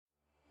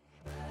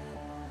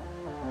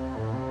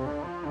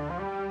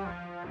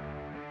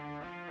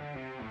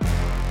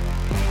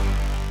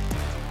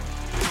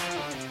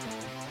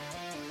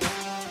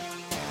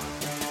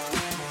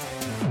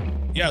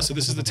So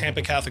this is the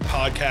Tampa Catholic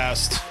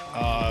podcast,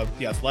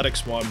 the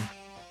athletics one.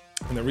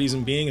 And the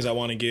reason being is I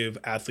want to give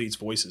athletes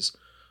voices.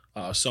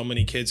 So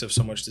many kids have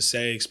so much to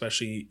say,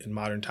 especially in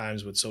modern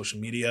times with social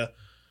media.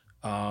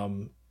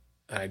 And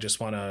I just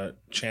want to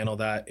channel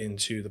that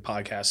into the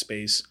podcast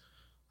space.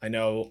 I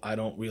know I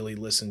don't really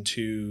listen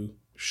to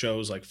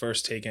shows like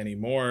First Take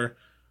anymore,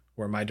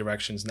 where my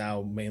direction's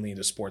now mainly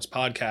into sports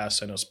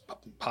podcasts. I know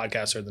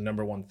podcasts are the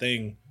number one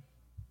thing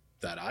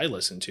that I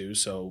listen to.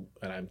 So,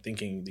 and I'm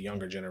thinking the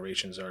younger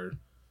generations are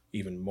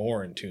even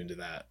more in tune to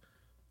that.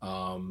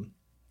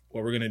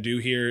 What we're going to do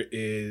here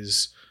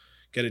is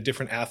get a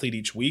different athlete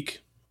each week.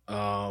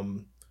 I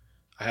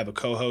have a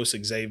co-host,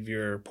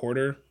 Xavier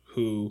Porter,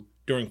 who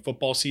during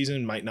football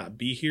season might not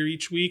be here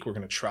each week. We're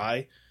going to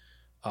try.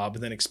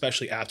 But then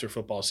especially after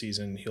football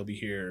season, he'll be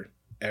here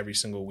every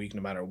single week,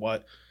 no matter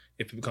what.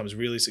 If it becomes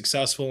really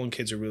successful and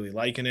kids are really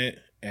liking it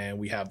and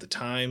we have the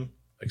time,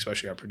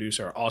 especially our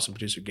producer, our awesome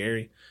producer,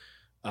 Gary,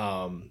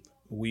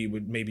 we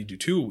would maybe do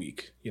 2 a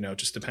week. It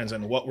just depends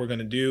on what we're going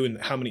to do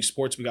and how many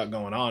sports we got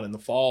going on. In the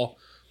fall,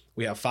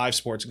 we have 5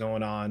 sports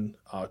going on,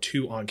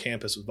 2 on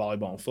campus with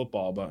volleyball and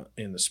football, but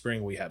in the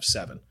spring we have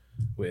 7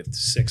 with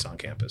 6 on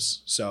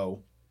campus.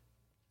 So,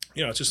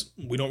 it's just,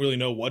 we don't really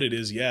know what it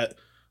is yet,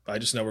 but I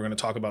just know we're going to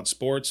talk about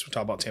sports. We'll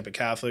talk about Tampa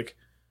Catholic,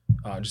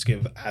 just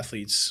give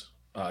athletes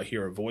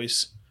here a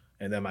voice.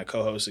 And then my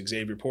co-host,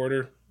 Xavier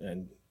Porter,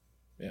 and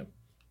he'll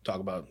talk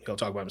about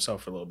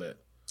himself for a little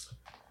bit.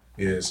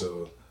 Yeah,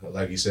 so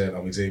like you said,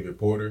 I'm Xavier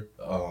Porter.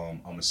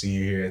 I'm a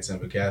senior here at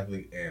Tampa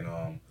Catholic, and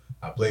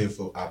I played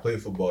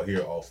football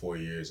here all 4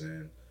 years,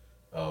 and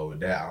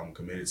with that, I'm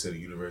committed to the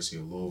University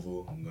of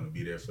Louisville. I'm going to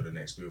be there for the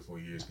next 3 or 4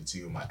 years,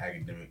 continue my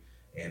academic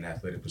and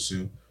athletic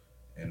pursuit,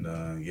 and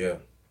Yeah.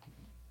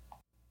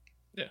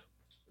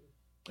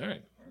 All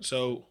right.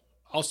 So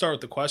I'll start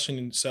with the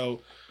question.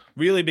 So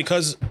really,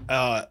 because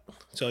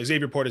so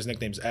Xavier Porter's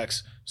nickname is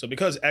X. So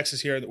because X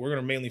is here, we're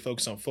going to mainly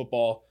focus on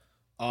football.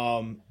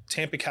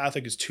 Tampa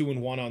Catholic is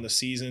 2-1 on the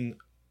season.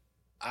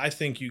 I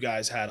think you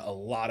guys had a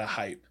lot of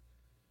hype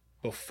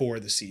before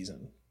the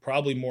season,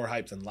 probably more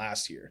hype than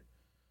last year.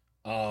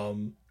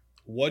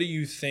 What do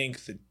you think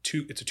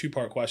it's a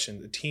 2-part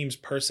question, the team's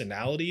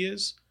personality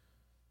is,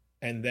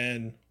 and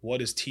then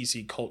what is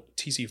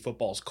TC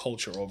football's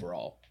culture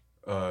overall?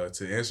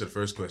 To answer the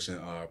first question,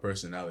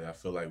 personality, I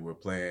feel like we're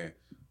playing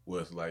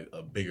with like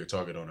a bigger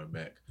target on our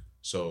back.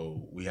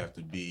 So we have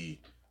to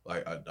be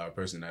like our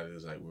personality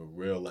is like we're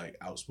real like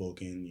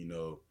outspoken.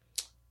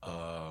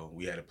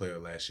 We had a player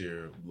last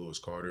year, Lewis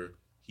Carter.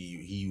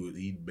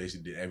 He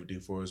basically did everything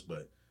for us,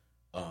 but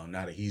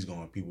now that he's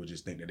gone, people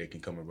just think that they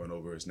can come and run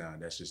over us now.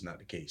 And that's just not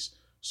the case.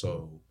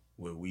 So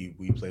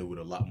we play with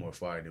a lot more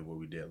fire than what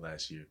we did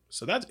last year.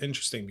 So that's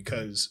interesting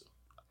because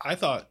I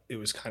thought it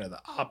was kind of the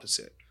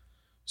opposite.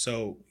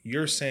 So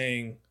you're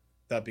saying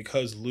that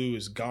because Lou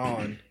is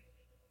gone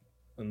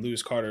and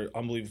Lewis Carter,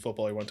 unbelievable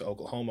footballer, went to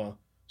Oklahoma.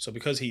 So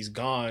because he's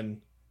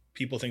gone,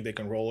 people think they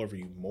can roll over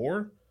you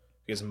more?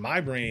 Because in my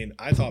brain,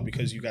 I thought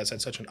because you guys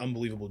had such an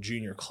unbelievable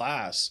junior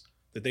class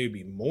that they would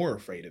be more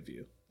afraid of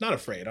you. Not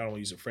afraid. I don't want to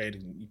use afraid.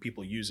 And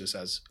people use this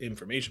as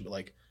information, but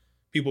like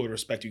people would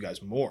respect you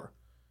guys more.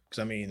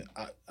 Because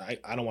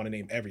I don't want to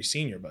name every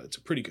senior, but it's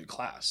a pretty good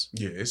class.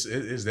 Yeah, it's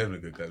definitely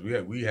a good class.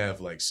 We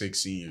have like 6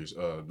 seniors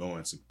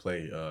going to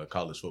play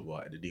college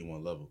football at the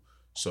D1 level.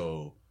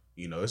 So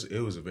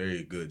it was a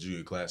very good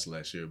junior class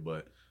last year.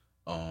 But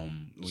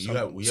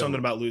something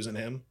about losing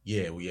him.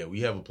 Yeah,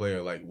 we have a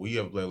player like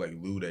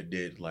Lou that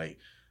did like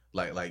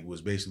was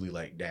basically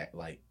like that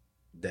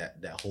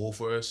hole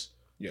for us.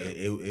 Yeah,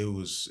 it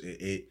was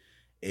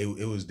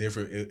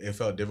different. It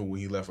felt different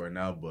when he left right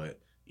now, but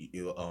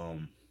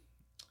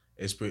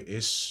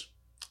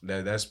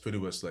that's pretty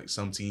much like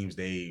some teams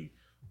they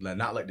like,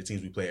 not like the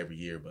teams we play every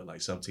year, but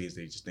like some teams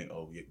they just think,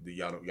 oh,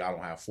 y'all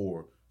don't have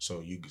 4, so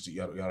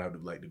y'all don't have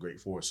like the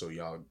great 4, so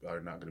y'all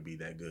are not going to be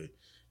that good,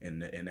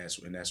 and that's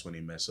when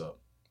they mess up.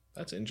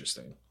 That's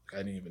interesting. I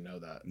didn't even know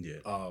that. Yeah.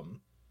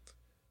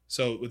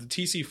 So with the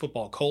TC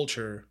football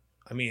culture,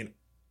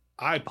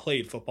 I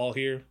played football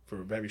here for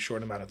a very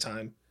short amount of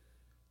time.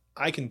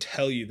 I can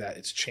tell you that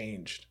it's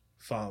changed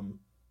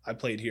from I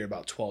played here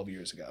about 12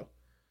 years ago.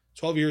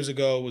 12 years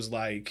ago was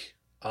like,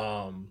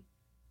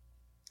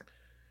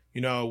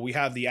 we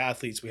have the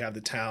athletes, we have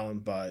the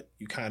talent, but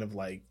you kind of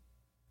like,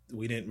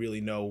 we didn't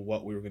really know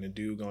what we were going to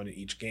do going to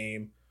each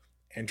game.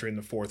 Entering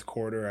the fourth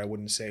quarter, I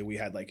wouldn't say we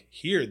had like,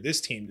 here, this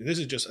team, this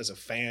is just as a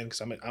fan,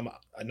 because I'm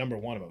a number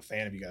one, I'm a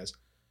fan of you guys,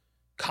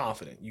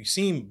 confident. You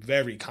seem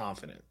very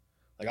confident.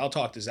 Like I'll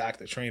talk to Zach,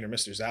 the trainer,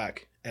 Mr.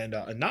 Zach, and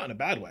not in a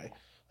bad way.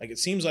 Like it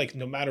seems like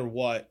no matter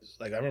what,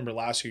 like I remember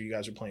last year you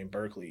guys were playing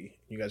Berkeley.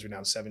 You guys were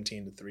down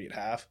 17-3 at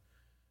half.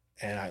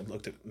 And I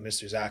looked at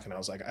Mr. Zach and I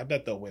was like, I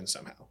bet they'll win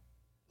somehow.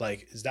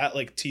 Like, is that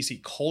like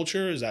TC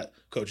culture? Is that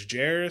Coach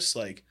Jarris?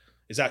 Like,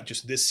 is that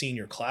just this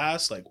senior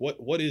class? Like,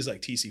 what is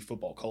like TC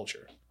football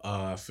culture?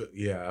 I feel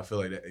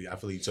like that. I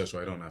feel like you touched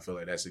right on. I feel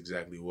like that's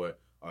exactly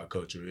what our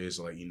culture is.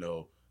 Like,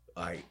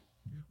 like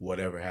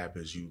whatever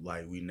happens,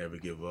 we never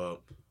give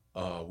up.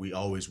 we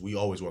always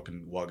walk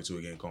into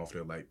a game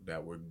confident like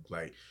that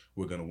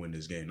we're gonna win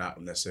this game.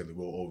 Not necessarily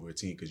roll over a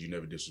team because you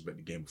never disrespect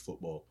the game of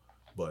football,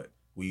 but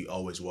we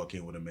always walk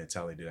in with a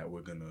mentality that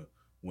we're gonna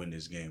win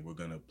this game. We're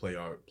gonna play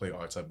our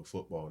type of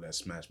football, that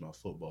smash mouth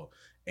football,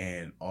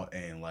 and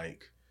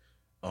like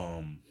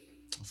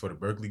for the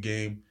Berkeley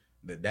game,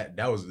 that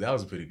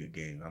was a pretty good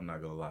game. I'm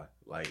not gonna lie,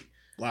 like.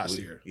 Last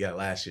year.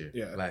 Last year.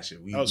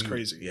 That was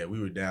crazy. Yeah, we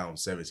were down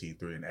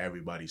 17-3 and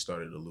everybody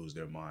started to lose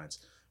their minds.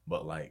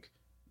 But like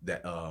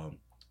that, to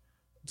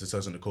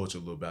touch on the culture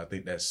a little bit, I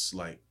think that's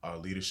like our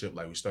leadership.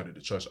 Like we started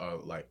to trust our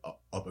like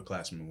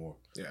upperclassmen more.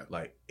 Yeah.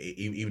 Like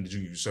even the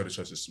juniors started to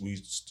trust us.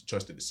 We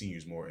trusted the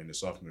seniors more, and the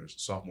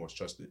sophomores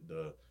trusted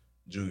the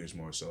juniors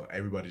more. So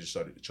everybody just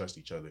started to trust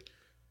each other,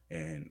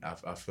 and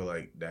I feel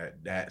like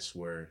that's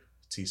where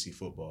TC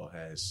football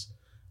has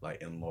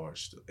like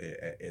enlarged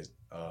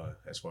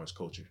as far as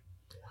culture.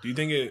 Do you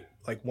think it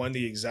like when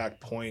the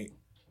exact point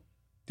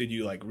did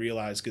you like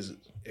realize, because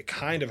it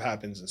kind of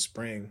happens in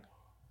spring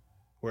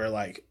where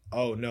like,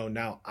 oh no,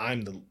 now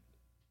I'm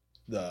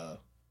the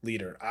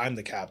leader, I'm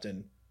the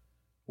captain,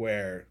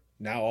 where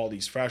now all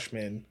these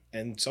freshmen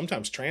and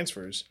sometimes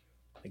transfers,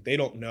 like they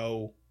don't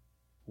know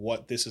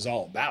what this is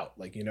all about.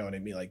 Like, you know what I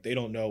mean? Like they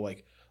don't know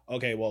like,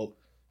 okay, well,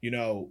 you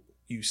know,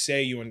 you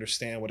say you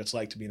understand what it's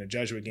like to be in a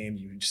Jesuit game.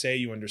 You say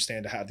you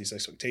understand to have these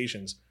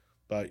expectations,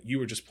 but you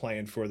were just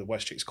playing for the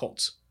West Chase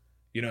Colts.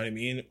 You know what I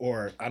mean?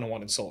 Or I don't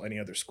want to insult any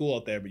other school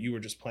out there, but you were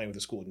just playing with a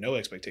school with no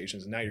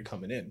expectations, and now you're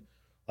coming in.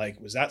 Like,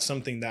 was that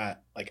something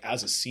that, like,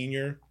 as a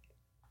senior,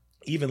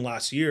 even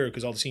last year,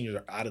 because all the seniors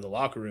are out of the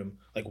locker room,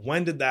 like,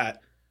 when did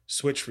that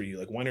switch for you?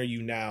 Like, when are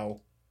you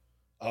now,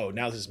 oh,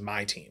 now this is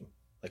my team.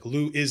 Like,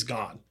 Lou is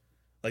gone.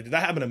 Like, did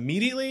that happen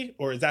immediately?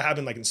 Or did that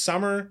happen, like, in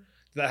summer?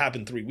 Did that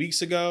happen 3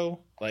 weeks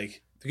ago?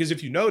 Like, because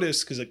if you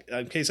notice, because like,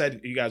 in case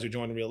you guys are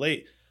joining real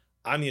late,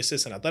 I'm the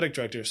assistant athletic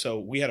director, so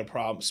we had a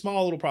problem,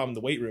 small little problem in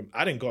the weight room.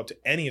 I didn't go up to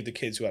any of the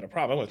kids who had a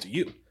problem. I went up to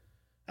you.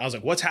 I was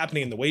like, what's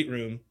happening in the weight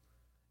room?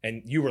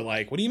 And you were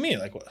like, what do you mean?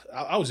 Like,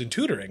 I was in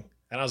tutoring.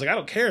 And I was like, I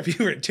don't care if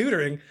you were in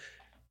tutoring.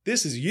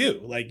 This is you.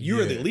 Like, you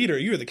are the leader.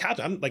 You are the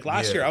captain. I'm like,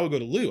 last year I would go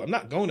to Lou. I'm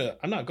not going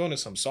to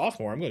some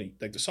sophomore. I'm going to,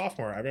 like, the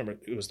sophomore, I remember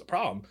it was the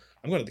problem.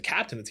 I'm going to the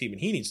captain of the team,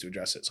 and he needs to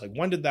address it. So, like,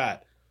 when did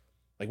that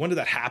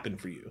happen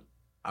for you?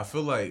 I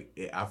feel like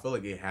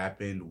it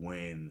happened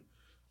when,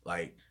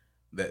 like,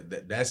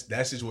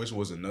 that situation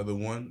was another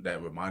one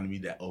that reminded me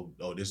that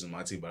oh this is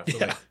my team. But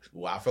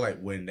I feel like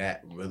when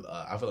that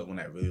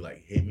really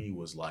like hit me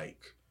was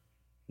like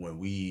when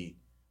we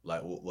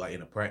like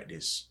in a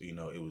practice, you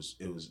know, it was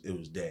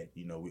dead.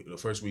 You know, the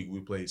first week we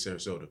played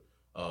Sarasota.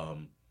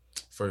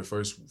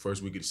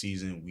 First week of the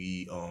season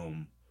we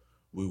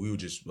were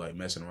just like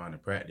messing around in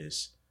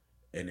practice,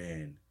 and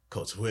then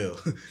Coach Will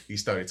he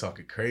started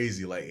talking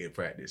crazy like in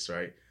practice,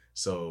 right?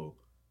 So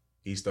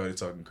he started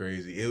talking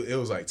crazy. It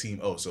was like team.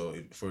 Oh, so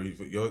for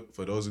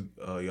those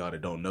of y'all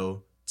that don't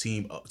know,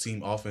 team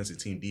offense and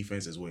team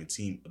defense is when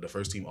the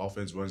first team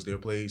offense runs their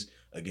plays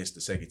against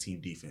the second team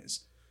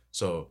defense.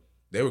 So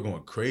they were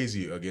going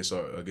crazy against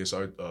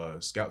our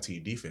scout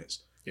team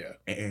defense. Yeah,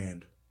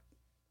 and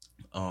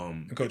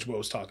Coach Will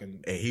was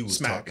talking. And he was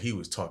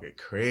talking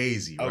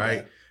crazy, okay.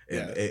 Right?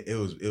 And it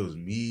was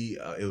me.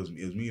 It was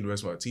me and the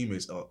rest of our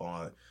teammates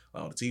on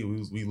the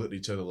team. We looked at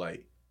each other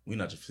like, we're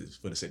not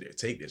just gonna sit there and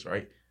take this,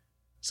 right?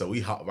 So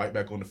we hopped right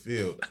back on the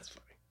field. That's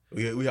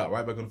funny. We hopped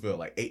right back on the field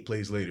like 8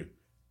 plays later,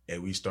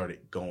 and we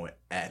started going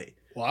at it.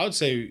 Well, I would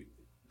say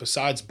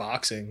besides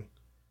boxing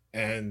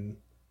and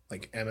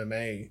like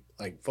MMA,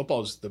 like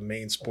football is the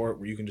main sport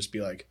where you can just be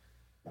like,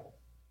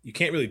 you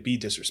can't really be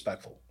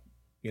disrespectful.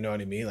 You know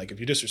what I mean? Like if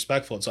you're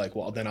disrespectful, it's like,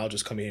 well, then I'll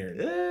just come here.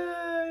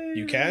 And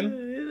you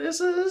can? It's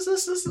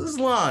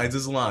lines.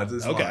 It's lines.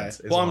 It's okay.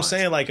 Lines. Well, I'm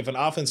saying like if an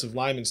offensive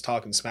lineman's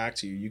talking smack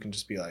to you, you can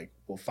just be like,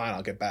 well, fine,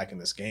 I'll get back in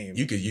this game.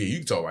 You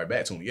can talk right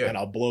back to him, yeah. And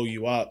I'll blow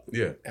you up.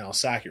 Yeah. And I'll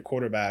sack your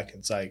quarterback.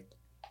 It's like,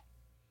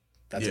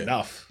 that's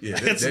enough. Yeah.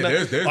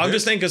 I'm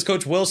just thinking because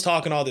Coach Will's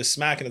talking all this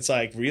smack, and it's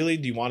like, really?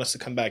 Do you want us to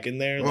come back in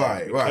there?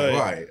 Right.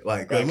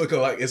 Like look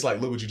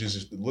what you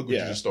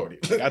just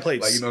started. Like I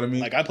played, like, you know what I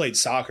mean? Like I played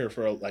soccer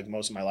for like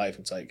most of my life.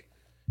 It's like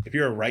if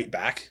you're a right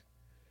back,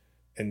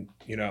 and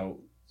you know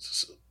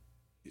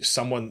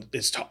someone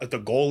is the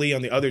goalie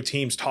on the other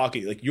team's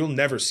talking, like you'll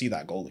never see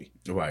that goalie,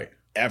 right?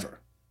 Ever.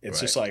 It's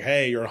just like,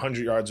 hey, you're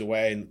 100 yards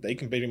away, and they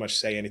can pretty much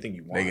say anything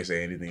you want. They can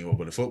say anything you want,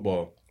 but in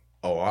football.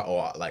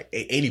 Like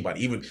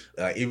anybody, even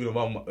if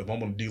I'm on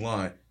the D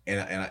line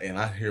and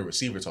I hear a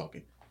receiver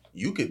talking,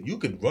 you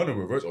could run a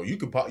reverse, or you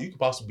could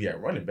possibly be at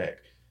running back,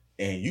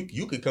 and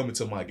you could come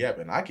into my gap,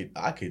 and I could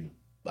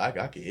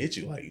hit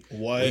you. Like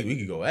what we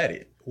could go at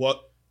it.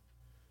 What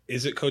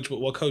is it, Coach?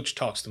 What coach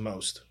talks the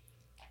most?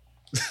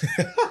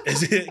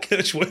 Is it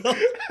Coach Will?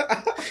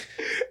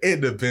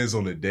 It depends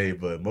on the day,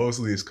 but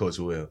mostly it's Coach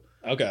Will.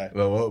 Okay.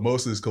 Well,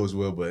 mostly it's Coach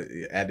Will, but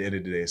at the end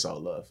of the day, it's all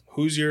love.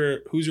 Who's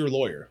your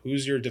lawyer?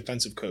 Who's your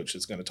defensive coach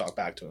that's going to talk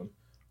back to him?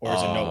 Or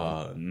is it no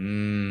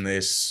one?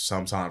 It's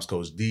sometimes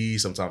Coach D,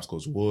 sometimes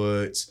Coach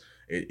Woods.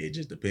 It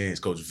just depends.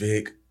 Coach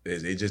Vic.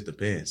 It just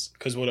depends.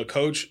 Because would a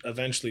coach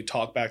eventually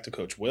talk back to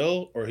Coach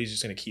Will, or he's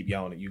just going to keep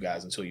yelling at you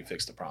guys until you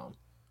fix the problem?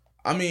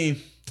 I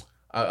mean,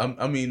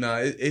 nah.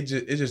 It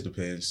just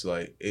depends.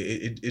 Like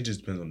it just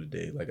depends on the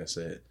day. Like I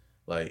said,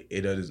 like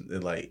it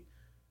doesn't like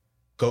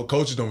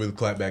coaches don't really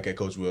clap back at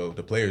Coach Will.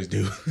 The players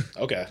do.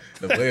 Okay.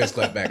 The players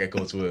clap back at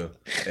Coach Will,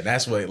 and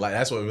that's what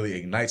really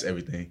ignites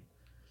everything.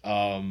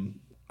 I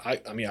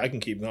mean I can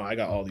keep going. I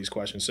got all these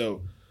questions.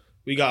 So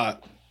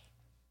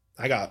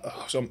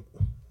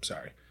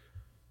sorry.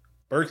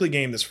 Berkeley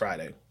game this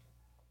Friday.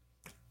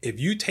 If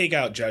you take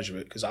out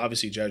Jesuit, because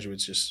obviously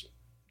Jesuit's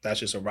that's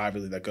just a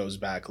rivalry that goes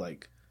back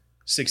like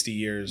 60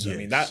 years. Yes. I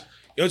mean,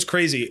 it's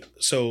crazy.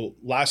 So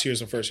last year's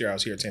the first year I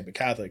was here at Tampa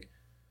Catholic.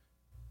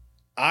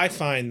 I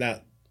find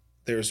that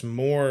there's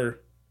more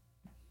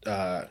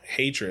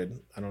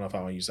hatred. I don't know if I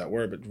want to use that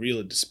word, but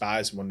really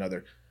despise one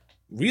another.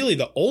 Really,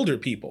 the older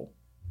people.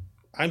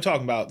 I'm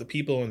talking about the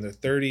people in their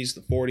 30s,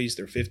 the 40s,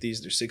 their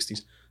 50s, their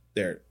 60s.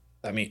 They're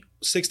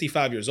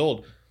 65 years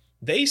old.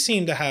 They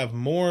seem to have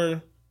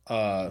more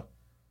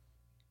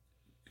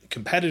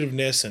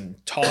competitiveness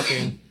and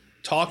talking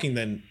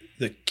than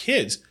the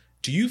kids.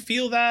 Do you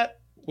feel that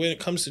when it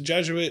comes to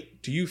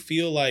Jesuit? Do you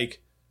feel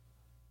like,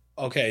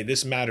 okay,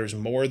 this matters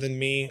more than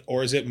me,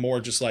 or is it more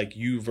just like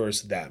you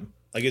versus them?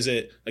 Like, is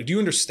it like, do you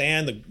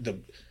understand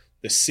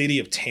the city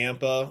of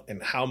Tampa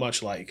and how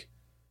much like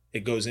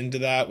it goes into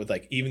that with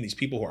like even these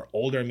people who are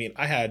older? I mean,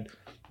 I had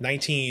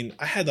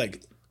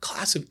like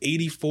class of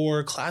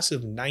 84, class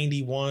of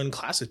 91,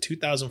 class of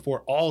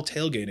 2004, all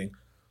tailgating,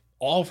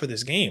 all for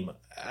this game.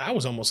 I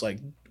was almost like,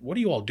 what are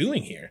you all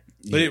doing here?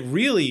 Yeah. But it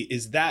really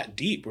is that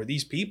deep where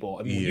these people,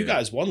 I mean, when you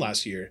guys won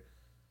last year.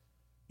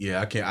 Yeah,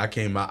 I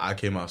came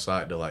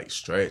outside to like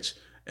stretch,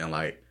 and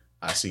like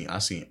I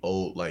seen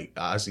old, like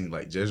I seen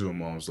like Jesuit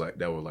moms like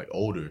that were like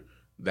older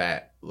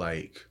that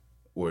like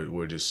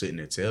were just sitting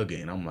there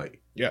tailgating. I'm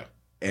like, yeah.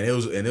 And it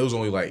was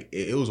only like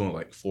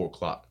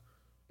 4:00.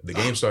 The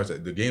game started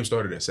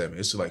at 7:00.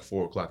 It's like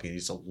 4:00 and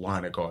it's a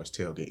line of cars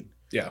tailgating.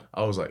 Yeah.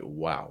 I was like,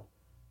 wow.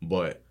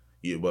 But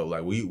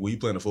like we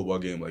playing a football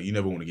game, like you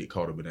never want to get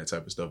caught up in that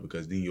type of stuff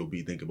because then you'll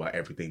be thinking about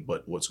everything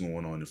but what's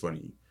going on in front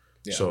of you.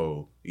 Yeah.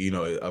 So,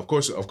 of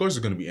course there's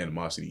going to be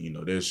animosity.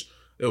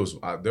 There was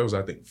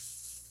I think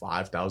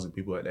 5,000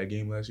 people at that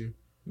game last year.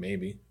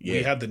 Maybe. Yeah.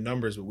 We have the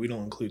numbers, but we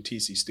don't include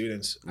TC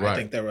students. Right. I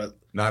think there were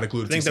not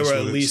included. I think there were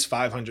at least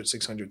 500,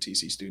 600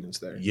 TC students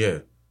there. Yeah.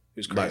 It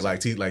was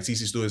crazy. Like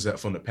TC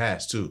students from the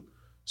past too.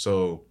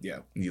 So yeah,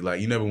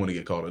 you never want to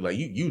get caught up. Like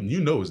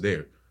you know it's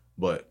there,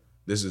 but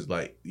this is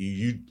like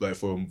you like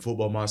for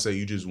football mindset,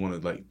 you just want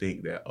to like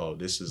think that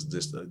this is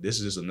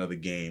just another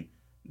game,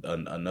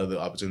 another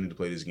opportunity to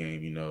play this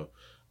game.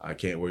 I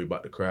can't worry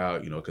about the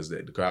crowd, because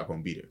the crowd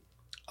gonna be there.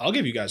 I'll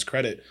give you guys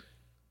credit.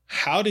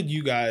 How did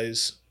you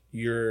guys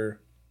your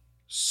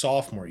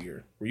sophomore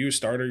year? Were you a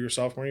starter your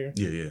sophomore year?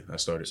 Yeah, I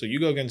started. So you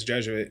go against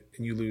Jesuit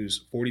and you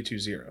lose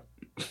 42-0.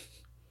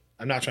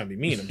 I'm not trying to be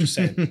mean. I'm just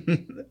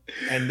saying.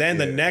 And then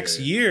the next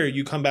year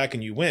you come back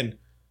and you win.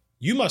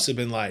 You must have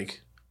been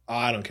like,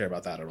 I don't care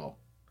about that at all.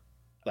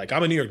 Like,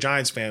 I'm a New York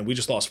Giants fan. We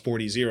just lost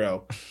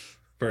 40-0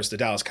 versus the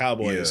Dallas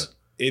Cowboys.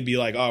 Yeah. It'd be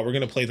like, we're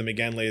going to play them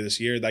again later this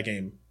year. That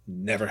game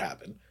never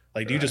happened.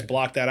 Like, do you just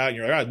block that out and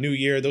you're like, new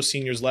year, those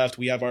seniors left.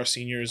 We have our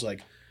seniors.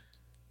 Like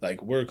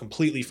we're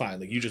completely fine.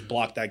 Like, you just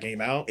block that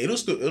game out. It'll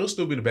still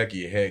be in the back of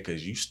your head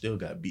because you still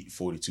got beat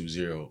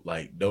 42-0.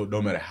 Like,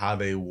 no matter how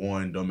they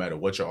won, no matter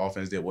what your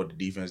offense did, what the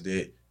defense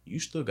did, you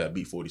still got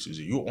beat 42-0.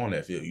 You were on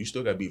that field. You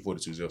still got beat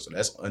 42-0. So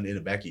that's in the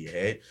back of your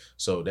head.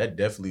 So that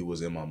definitely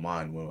was in my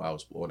mind when I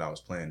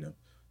was playing them.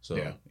 So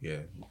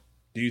yeah.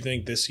 Do you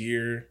think this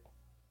year?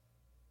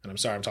 And I'm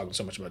sorry, I'm talking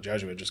so much about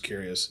Jesuit. Just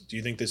curious. Do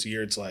you think this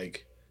year it's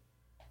like,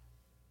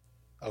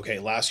 okay,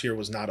 last year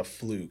was not a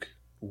fluke.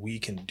 We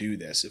can do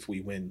this if we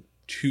win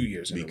 2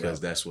 years in a row. Because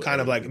that's what kind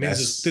of like. I mean,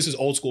 this is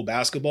old school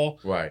basketball,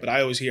 right? But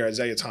I always hear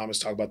Isaiah Thomas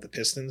talk about the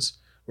Pistons,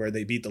 where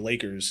they beat the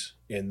Lakers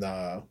in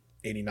the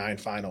 '89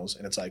 finals,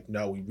 and it's like,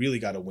 no, we really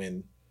got to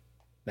win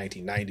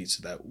 1990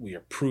 so that we are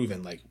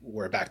proven like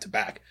we're back to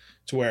back.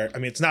 To where, I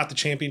mean, it's not the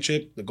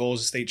championship. The goal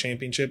is a state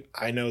championship.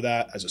 I know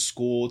that as a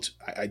school,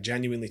 I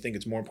genuinely think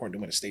it's more important to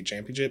win a state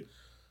championship,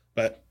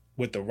 but.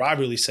 With the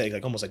rivalry's sake,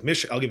 like almost like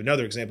Michigan. I'll give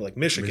another example, like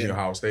Michigan.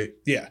 Ohio State.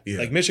 Yeah.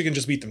 Like Michigan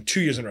just beat them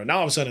 2 years in a row. Now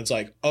all of a sudden it's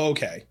like,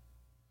 okay,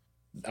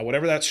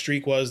 whatever that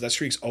streak was, that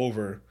streak's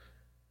over.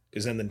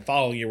 Because then the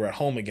following year we're at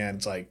home again.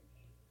 It's like,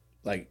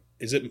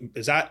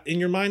 is that in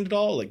your mind at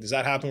all? Like, does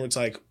that happen where it's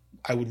like,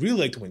 I would really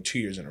like to win 2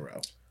 years in a row?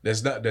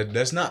 That's not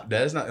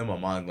in my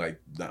mind, like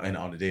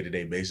on a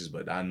day-to-day basis,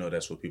 but I know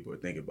that's what people are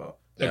thinking about.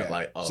 That, okay.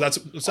 Like, so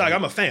it's like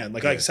I'm a fan.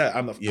 Like I said,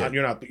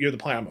 you're the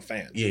player. I'm a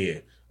fan. Yeah.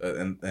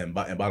 And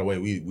by the way,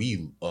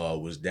 we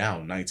was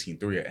down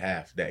 19-3 at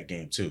half that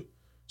game too.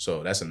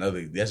 So that's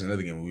another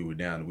game we were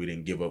down. We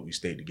didn't give up. We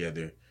stayed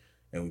together,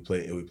 and we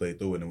played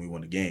through it, and we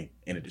won the game,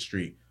 ended the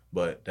streak.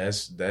 But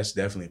that's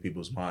definitely in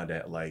people's mind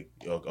that like,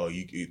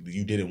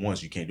 you did it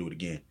once, you can't do it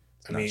again.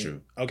 It's not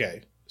true.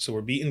 Okay, so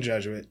we're beating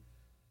Jesuit,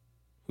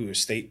 who is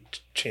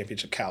state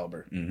championship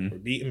caliber. Mm-hmm. We're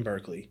beating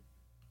Berkeley.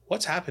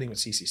 what's happening with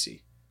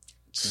CCC?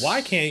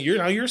 Why can't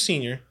you're a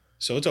senior,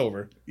 so it's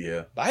over.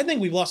 Yeah. But I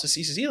think we've lost to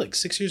CCC like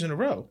 6 years in a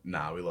row.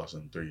 Nah, we lost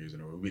them 3 years in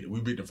a row.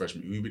 We beat them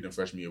freshman. We beat them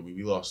freshman year.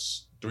 We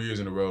lost 3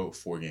 years in a row,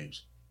 4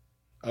 games.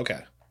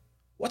 Okay.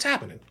 What's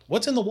happening?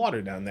 What's in the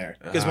water down there?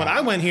 Because when I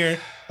went here,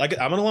 like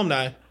I'm an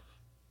alumni,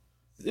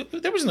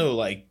 there was no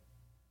like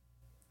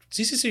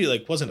CCC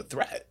like wasn't a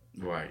threat.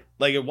 Right.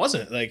 Like it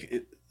wasn't like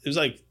it was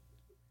like.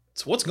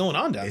 So what's going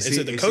on down there? Is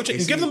it the coaching?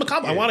 And give them a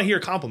compliment. I want to hear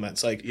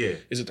compliments. Like,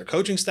 is it their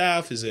coaching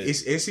staff? Is it?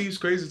 It seems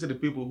crazy to the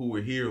people who were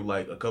here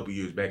like a couple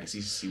years back, and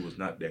CCC was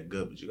not that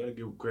good. But you got to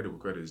give credit where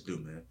credit is due,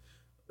 man.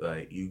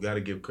 Like you got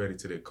to give credit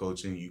to their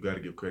coaching. You got to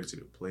give credit to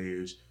their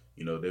players.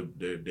 You know,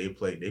 they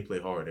play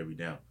hard every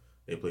down.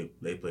 They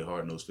play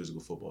hard nosed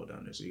physical football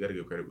down there. So you got to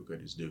give credit where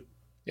credit is due.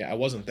 Yeah, I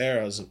wasn't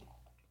there. I was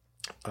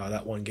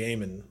that one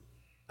game, and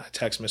I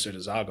text Mr.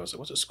 DeZago. I was like,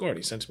 "What's the score?" And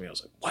he sent to me. I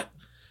was like, "What?"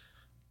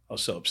 I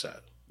was so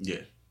upset.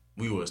 Yeah.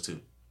 We was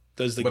too.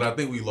 But I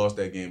think we lost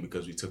that game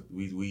because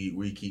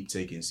we keep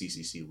taking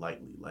CCC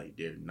lightly. Like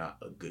they're not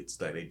a good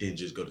like they didn't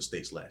just go to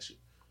states last year.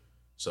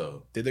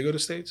 So did they go to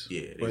states?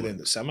 Yeah. Were they in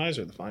the semis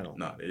or the final?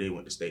 No, they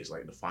went to states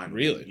like the final.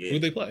 Really? Yeah.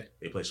 Who'd they play?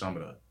 They played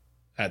Chaminade.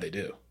 How'd they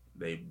do?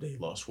 They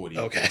lost 40.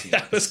 Okay.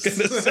 I was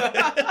gonna say.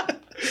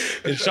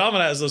 And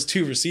Chaminade has those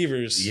two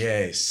receivers.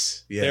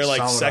 Yes. They're like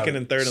Chaminade, second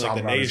and third in like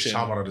the nation.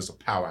 Chaminade is a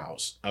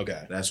powerhouse.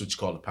 Okay. That's what you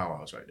call a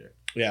powerhouse right there.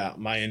 Yeah,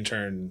 my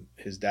intern,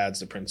 his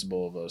dad's the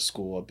principal of a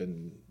school up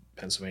in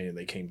Pennsylvania.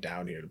 They came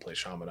down here to play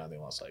Chaminade. They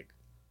lost like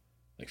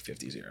 50-0.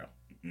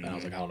 Mm-hmm. And I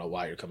was like, I don't know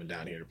why you're coming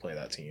down here to play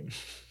that team.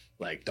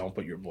 Like, don't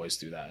put your boys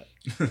through that.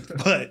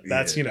 But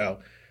that's, it's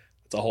a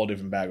whole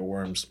different bag of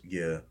worms.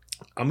 Yeah.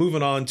 I'm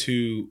moving on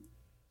to,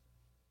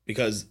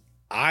 because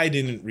I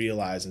didn't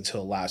realize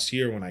until last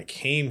year when I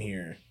came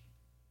here,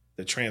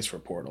 the transfer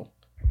portal,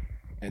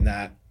 and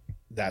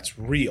that's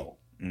real.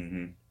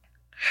 Mm-hmm.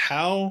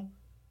 How...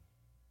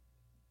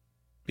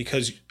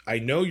 Because I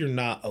know you're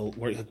not,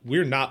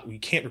 we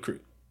can't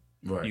recruit.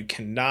 Right. You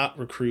cannot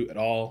recruit at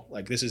all.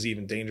 Like this is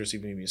even dangerous,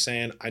 even if you're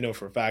saying, I know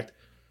for a fact,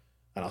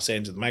 and I'll say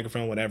into the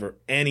microphone, whenever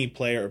any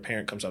player or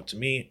parent comes up to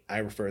me, I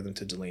refer them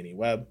to Delaney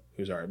Webb,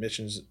 who's our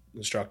admissions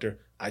instructor.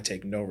 I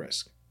take no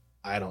risk.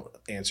 I don't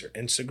answer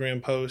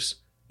Instagram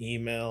posts,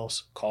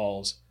 emails,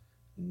 calls,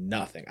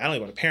 nothing. I don't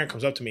even, when a parent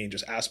comes up to me and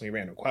just asks me a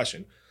random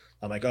question,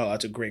 I'm like, oh,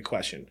 that's a great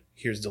question.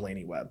 Here's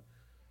Delaney Webb.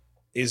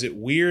 Is it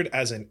weird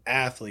as an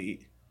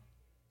athlete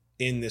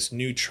in this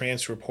new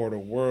transfer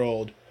portal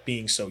world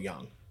being so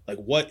young? Like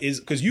what is,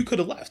 because you could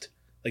have left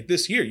like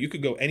this year, you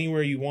could go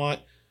anywhere you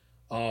want.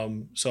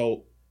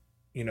 So,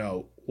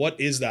 what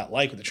is that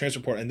like with the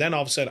transfer portal? And then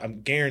all of a sudden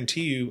I'm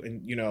guarantee you,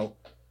 and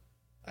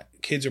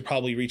kids are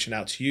probably reaching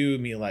out to you,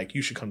 me like,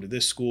 you should come to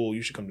this school,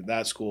 you should come to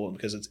that school. And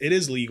because it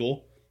is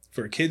legal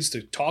for kids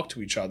to talk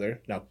to each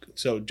other. Now,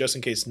 so just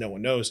in case no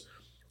one knows,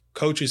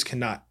 coaches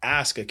cannot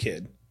ask a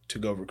kid to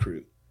go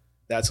recruit.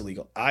 That's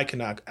illegal. I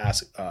cannot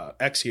ask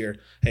X here,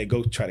 hey,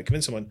 go try to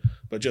convince someone,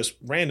 but just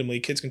randomly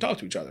kids can talk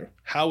to each other.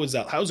 How is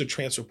that? How is a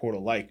transfer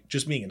portal like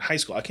just being in high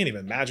school? I can't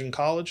even imagine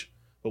college,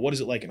 but what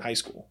is it like in high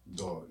school?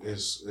 Dog,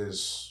 it's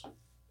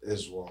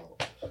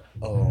wild.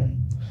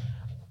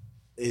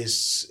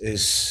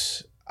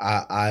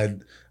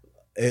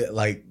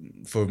 Like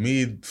for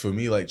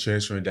me like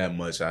transferring that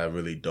much, I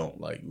really don't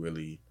like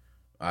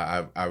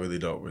I really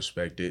don't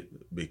respect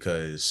it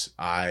because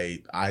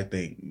I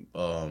think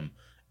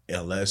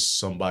unless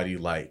somebody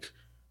like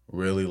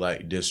really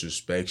like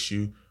disrespects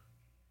you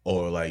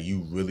or like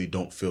you really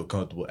don't feel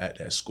comfortable at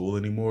that school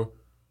anymore,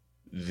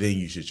 then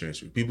you should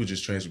transfer. People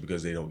just transfer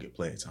because they don't get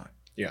playing time.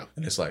 Yeah.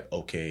 And it's like,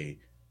 okay,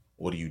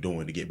 what are you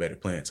doing to get better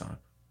playing time?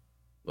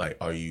 Like,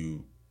 are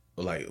you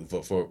like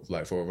for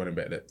a running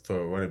back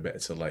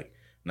to like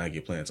not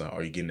get playing time?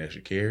 Are you getting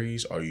extra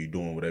carries? Are you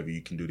doing whatever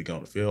you can do to get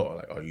on the field? Or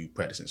like, are you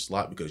practicing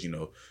slot because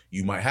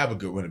you might have a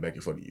good running back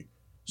in front of you?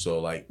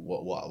 So like,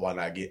 why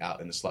not get out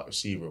in the slot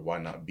receiver? Why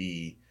not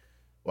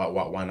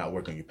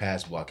work on your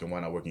pass block and why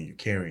not work on your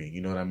carrying?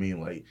 You know what I mean?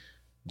 Like,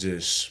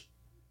 just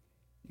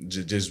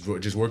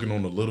working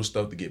on the little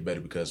stuff to get better.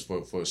 Because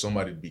for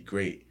somebody to be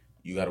great,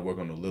 you got to work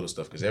on the little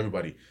stuff. Because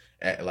everybody,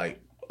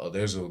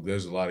 there's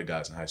a lot of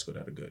guys in high school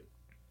that are good.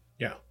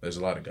 Yeah, there's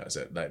a lot of guys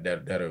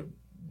that are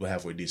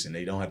halfway decent.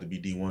 They don't have to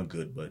be D1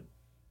 good, but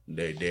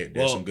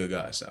there's some good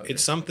guys out there.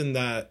 It's something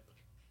that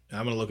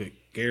I'm gonna look at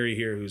Gary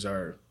here, who's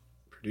our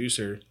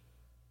producer.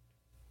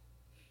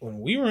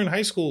 When we were in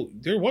high school,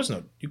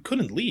 you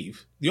couldn't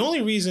leave. The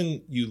only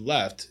reason you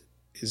left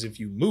is if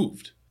you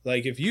moved.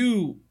 Like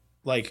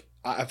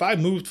if I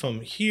moved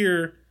from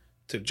here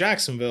to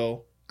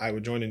Jacksonville, I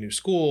would join a new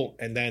school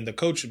and then the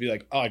coach would be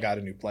like, oh, I got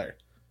a new player.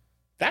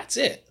 That's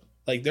it.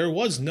 Like there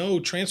was no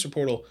transfer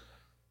portal.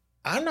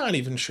 I'm not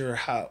even sure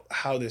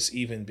how this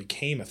even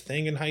became a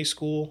thing in high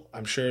school.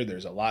 I'm sure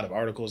there's a lot of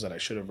articles that I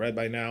should have read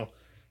by now,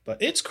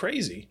 but it's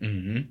crazy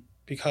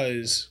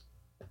because,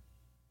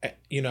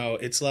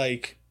 it's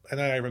like,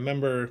 and I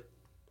remember,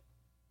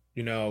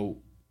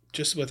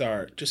 just with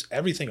just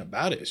everything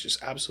about it is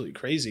just absolutely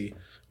crazy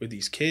with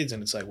these kids.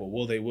 And it's like, well,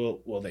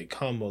 will they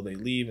come? Will they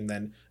leave?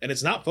 And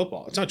it's not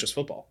football. It's not just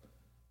football.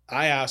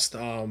 I asked,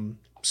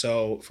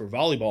 so for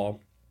volleyball,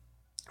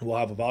 we'll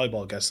have a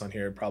volleyball guest on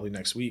here probably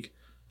next week.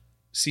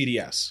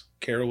 CDS,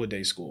 Carrollwood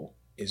Day School,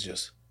 is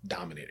just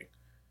dominating.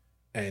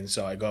 And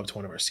so I go up to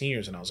one of our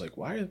seniors and I was like,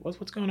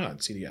 what's going on,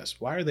 CDS?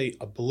 Why are they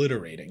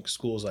obliterating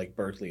schools like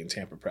Berkeley and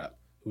Tampa Prep,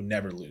 who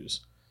never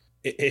lose?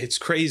 It's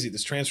crazy,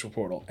 this transfer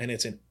portal, and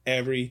it's in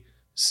every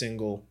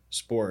single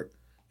sport.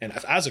 And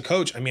as a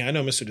coach, I mean, I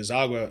know Mr.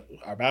 DeZagua,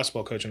 our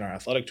basketball coach and our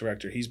athletic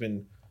director, he's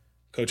been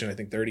coaching, I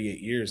think, 38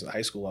 years at the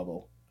high school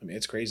level. I mean,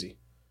 it's crazy.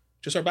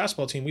 Just our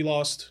basketball team, we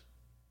lost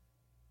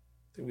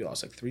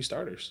like 3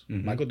 starters.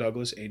 Mm-hmm. Michael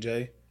Douglas,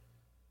 AJ,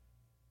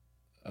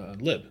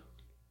 Lib.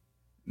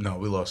 No,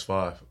 we lost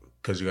 5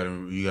 because you gotta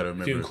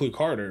remember. If you include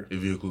Carter.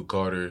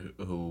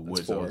 Who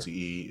went to OTE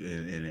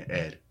and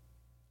Ed.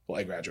 Well,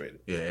 Ed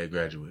graduated. Yeah, Ed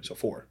graduated. So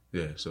 4.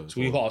 Yeah, so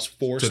we lost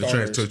 4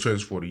 starters. To the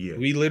transfer portal, yeah.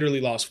 We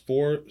literally lost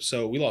 4.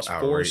 So we lost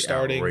 4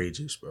 starting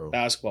bro.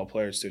 basketball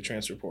players to a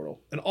transfer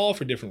portal, and all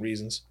for different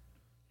reasons.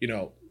 You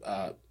know,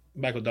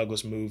 Michael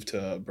Douglas moved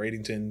to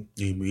Bradenton.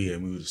 Yeah,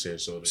 moved to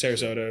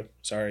Sarasota.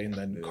 Sorry, and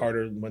then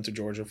Carter went to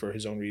Georgia for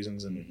his own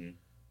reasons, and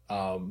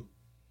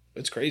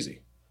it's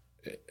crazy.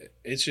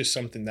 It's just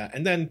something that,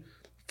 and then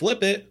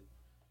flip it,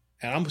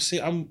 and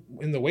I'm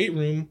in the weight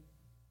room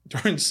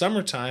during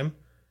summertime,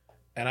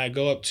 and I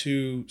go up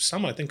to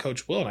someone, I think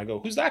Coach Will, and I go,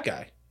 "Who's that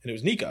guy?" And it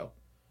was Nico,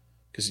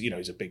 because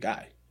he's a big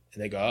guy,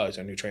 and they go, "Oh, he's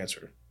our new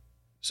transfer."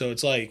 So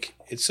it's like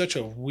it's such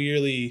a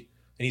weirdly,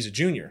 and he's a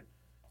junior.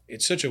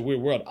 It's such a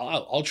weird world.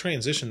 I'll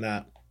transition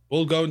that.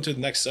 We'll go into the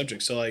next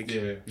subject. So like,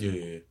 NIL.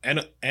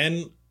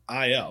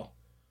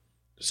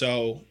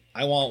 So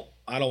I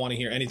don't want to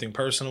hear anything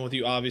personal with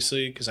you,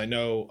 obviously, because I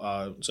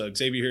know. So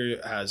Xavier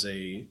here has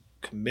a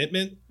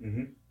commitment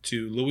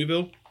to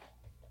Louisville.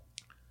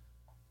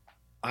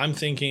 I'm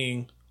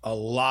thinking a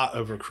lot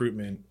of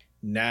recruitment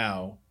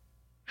now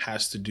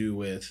has to do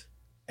with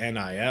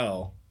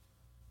NIL,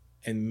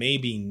 and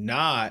maybe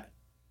not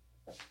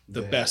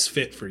the best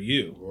fit for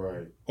you,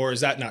 right? Or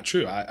is that not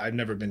true? I've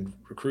never been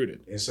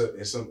recruited. In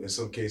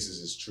some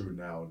cases, it's true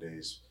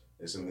nowadays.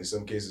 In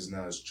some cases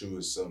now it's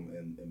true.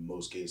 In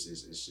most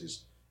cases it's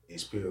just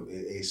it's pure.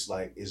 It's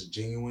like it's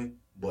genuine,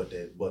 but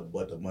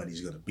the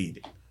money's gonna be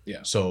there.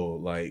 Yeah. So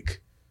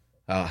like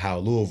how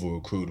Louisville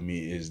recruited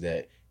me is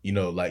that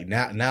like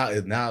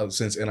now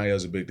since NIL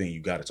is a big thing,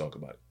 you got to talk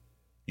about it.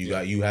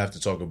 You have to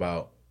talk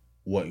about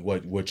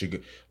what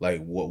you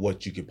like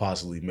what you could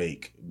possibly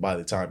make by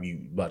the time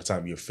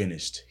you're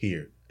finished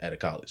here at a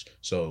college.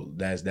 So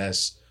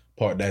that's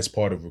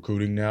part of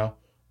recruiting now.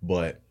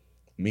 But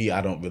me,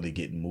 I don't really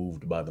get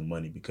moved by the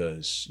money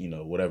because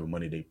whatever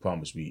money they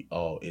promise me,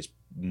 it's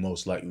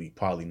most likely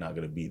probably not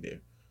gonna be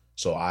there.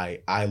 So I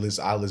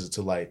listen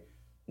to like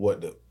what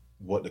the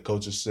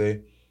coaches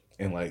say,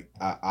 and like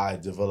I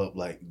develop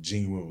like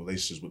genuine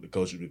relationships with the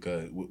coaches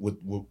because with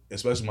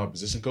especially my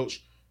position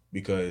coach.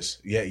 Because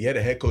the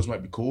head coach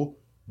might be cool,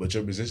 but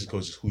your position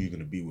coach is who you're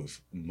gonna be with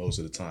most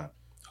of the time.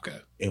 Okay.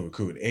 In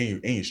recruiting,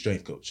 and your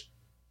strength coach.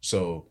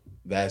 So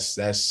that's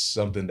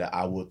something that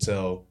I will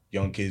tell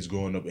young kids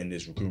growing up in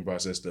this recruiting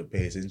process to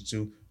pay attention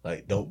to.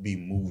 Like, don't be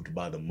moved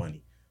by the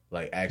money.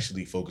 Like,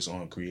 actually focus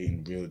on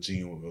creating real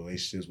genuine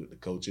relationships with the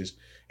coaches,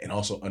 and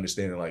also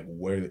understanding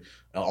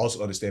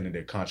understanding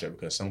their contract,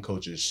 because some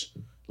coaches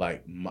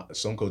might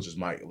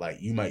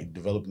you might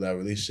develop that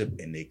relationship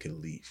and they could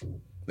leave.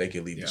 They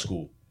could leave the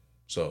school.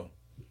 So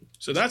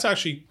that's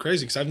actually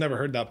crazy because I've never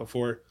heard that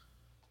before,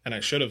 and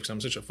I should have because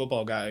I'm such a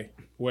football guy.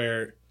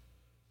 Where,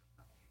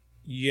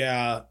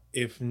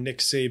 if Nick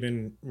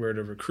Saban were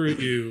to recruit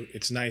you,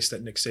 it's nice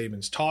that Nick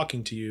Saban's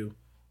talking to you,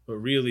 but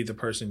really the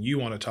person you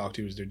want to talk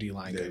to is their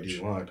D-line coach.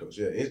 D-line coach,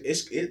 yeah.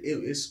 It's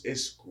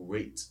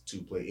great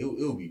to play.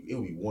 It'll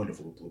be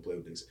wonderful to play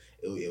with this.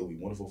 It'll be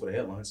wonderful for the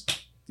headlines.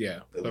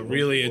 Yeah, but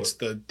really it's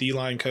the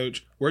D-line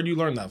coach. Where'd you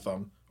learn that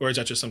from? Or is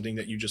that just something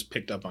that you just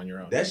picked up on your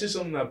own? That's just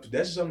something I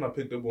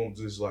picked up on,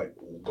 just like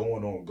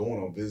going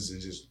on visits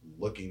and just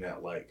looking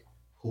at like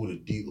who the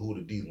D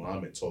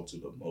linemen talk to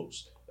the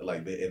most,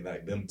 like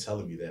them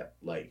telling me that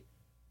like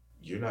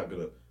you're not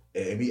gonna,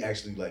 and me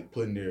actually like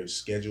putting their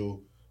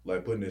schedule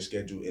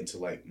into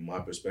like my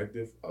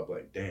perspective. I'm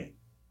like, dang,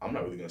 I'm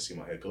not really gonna see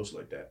my head coach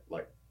like that.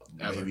 Like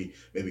maybe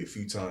a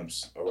few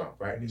times around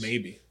practice.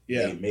 Maybe.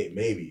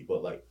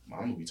 But like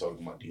I'm gonna be talking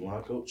to my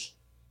D-line coach,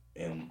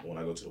 and when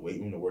I go to the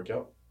weight room to work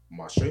out,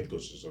 my strength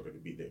coaches are going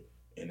to be there,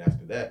 and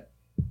after that,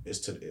 it's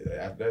to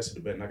the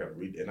bed, and I got to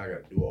read, and I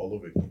got to do it all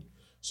over again.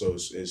 So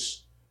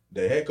it's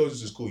the head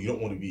coaches is cool. You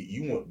don't want to be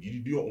you don't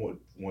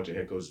want your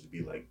head coaches to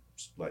be like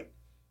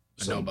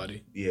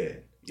nobody. Yeah.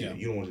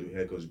 You don't want your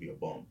head coach to be a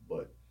bum,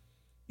 but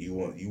you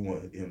want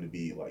him to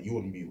be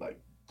like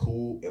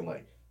cool and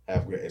like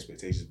have great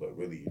expectations. But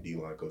really, your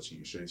D-line coach and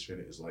your strength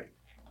trainer is like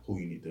who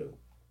you need to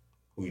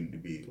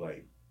be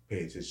like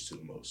pay attention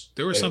to the most.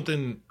 There was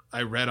something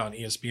I read on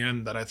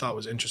ESPN that I thought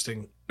was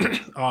interesting.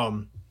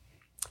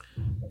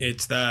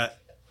 It's that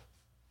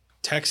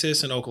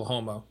Texas and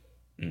Oklahoma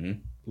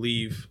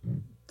leave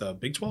the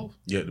Big 12?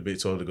 Yeah, the Big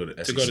 12 to go to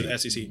SEC. To go to the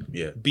SEC.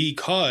 Yeah.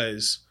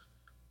 Because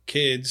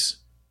kids,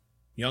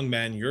 young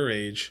men your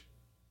age,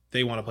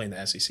 they want to play in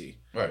the SEC.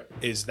 Right.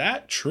 Is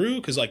that true?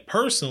 Because, like,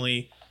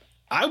 personally,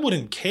 I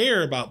wouldn't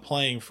care about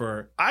playing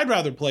for – I'd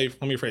rather play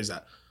 – let me phrase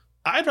that.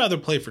 I'd rather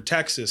play for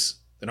Texas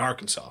than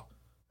Arkansas.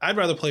 I'd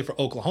rather play for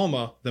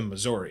Oklahoma than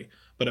Missouri.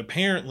 But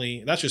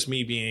apparently, that's just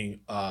me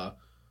being a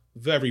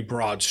very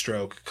broad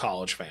stroke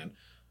college fan.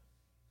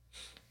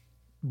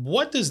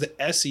 What does the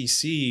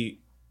SEC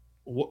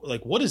 –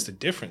 what is the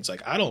difference?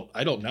 Like, I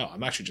don't know.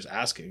 I'm actually just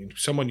asking.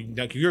 Someone,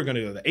 like, you're going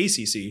to go to the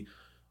ACC.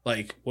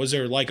 Like, was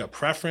there like a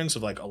preference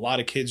of like a lot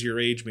of kids your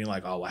age being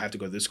like, oh, I have to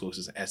go to this school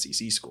because it's an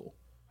SEC school?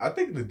 I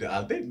think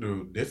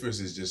the difference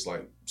is just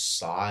like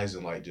size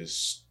and like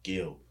just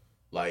skill.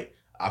 Like,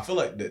 I feel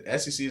like the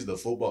SEC is the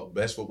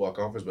best football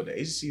conference, but the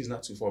ACC is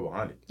not too far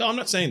behind it. No, I'm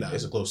not saying that.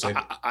 It's a close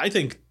second. I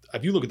think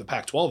if you look at the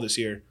Pac-12 this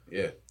year,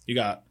 yeah, you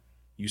got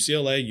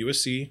UCLA,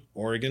 USC,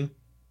 Oregon,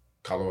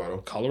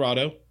 Colorado,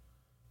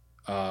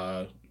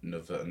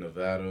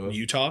 Nevada,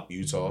 Utah.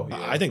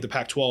 Yeah. I think the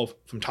Pac-12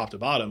 from top to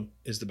bottom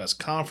is the best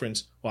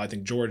conference. Well, I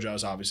think Georgia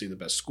is obviously the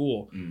best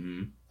school.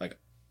 Mm-hmm.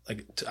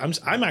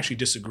 I'm actually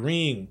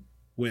disagreeing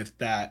with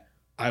that.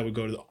 I would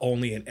go to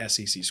only an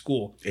SEC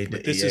school.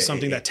 But this is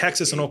something that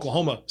Texas and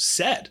Oklahoma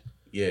said.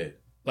 Yeah.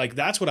 Like,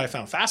 that's what I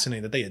found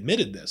fascinating, that they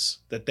admitted this.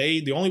 That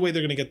the only way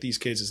they're going to get these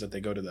kids is that they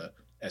go to the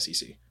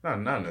SEC.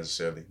 Not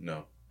necessarily.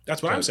 No.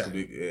 That's what I'm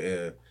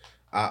saying.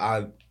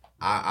 I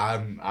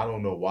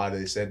don't know why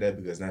they said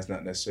that, because that's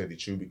not necessarily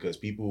true, because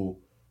people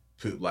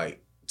put,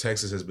 like,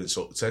 Texas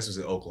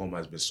and Oklahoma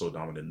has been so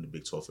dominant in the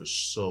Big 12 for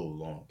so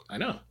long. I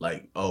know.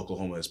 Like,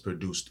 Oklahoma has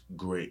produced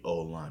great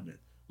O-linemen.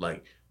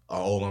 Like,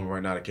 our O-lineman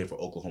right now that came from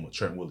Oklahoma,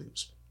 Trent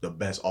Williams, the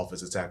best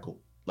offensive tackle,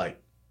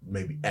 like,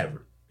 maybe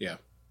ever. Yeah.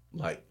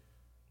 Like,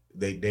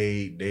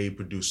 they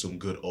produce some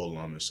good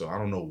O-linemen, so I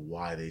don't know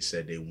why they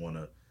said they want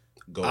to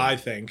go. I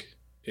think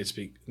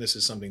this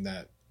is something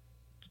that,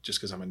 just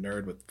because I'm a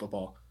nerd with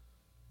football,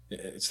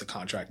 it's the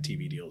contract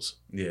TV deals.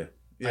 Yeah.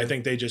 I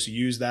think they just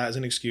use that as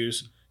an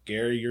excuse.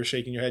 Gary, you're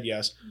shaking your head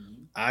yes.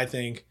 Mm-hmm. I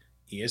think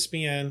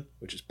ESPN,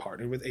 which is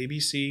partnered with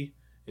ABC,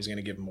 is going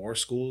to give more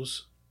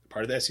schools,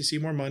 part of the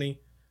SEC, more money.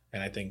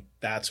 And I think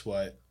that's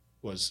what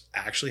was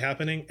actually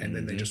happening. And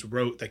then they just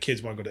wrote that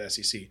kids want to go to the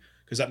SEC,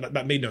 because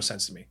that made no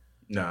sense to me.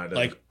 No,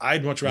 like,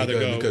 I'd much rather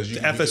go to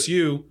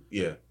FSU.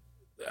 Yeah.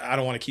 I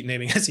don't want to keep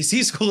naming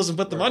SEC schools and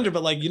put them under,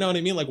 but, like, you know what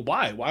I mean? Like,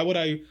 why? Why would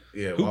I?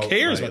 Yeah. Who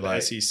cares about the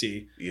SEC?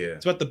 Yeah.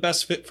 It's about the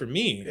best fit for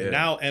me. Yeah.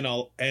 And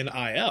now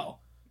NIL.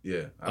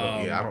 Yeah.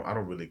 I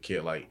don't really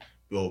care. Like,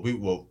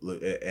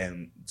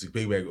 and to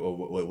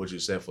piggyback what you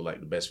said for, like,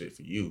 the best fit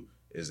for you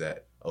is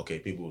that, okay,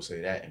 people will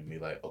say that and be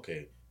like,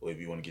 okay, well, if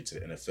you want to get to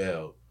the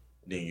NFL,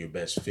 then your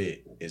best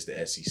fit is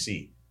the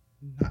SEC.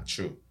 Not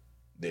true.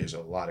 There's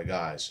a lot of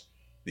guys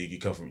that you can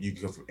come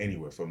from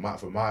anywhere. From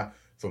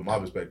my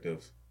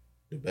perspective,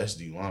 the best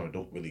D linemen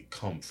don't really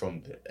come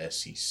from the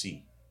SEC.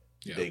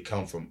 Yeah. They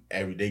come from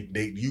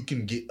you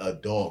can get a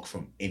dog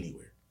from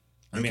anywhere.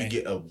 You can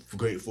get a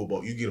great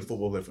football. You get a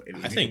football player from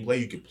anywhere.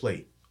 You can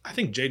play. I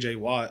think J.J.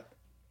 Watt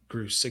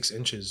grew 6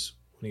 inches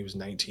when he was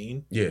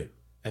 19. Yeah.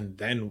 And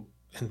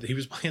he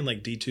was playing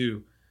like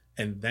D2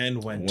 and then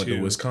went to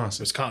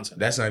Wisconsin.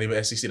 That's not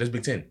even SEC. That's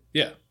Big Ten.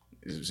 Yeah.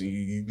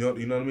 You know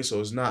what I mean?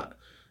 So it's not.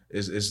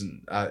 It's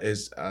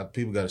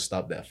people got to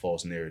stop that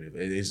false narrative.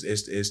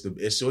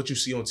 It's what you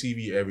see on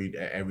TV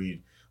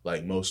every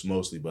like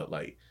mostly, but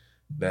like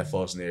that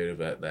false narrative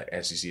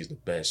that SEC is the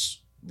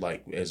best,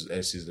 like SEC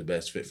is the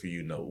best fit for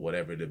you. No,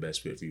 whatever the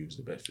best fit for you is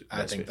the best fit.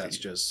 I think that's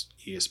just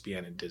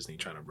ESPN and Disney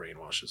trying to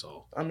brainwash us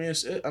all. I mean,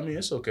 it's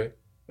okay.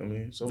 I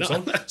mean, some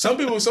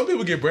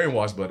people get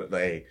brainwashed, but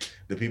like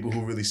the people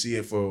who really see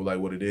it for like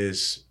what it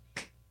is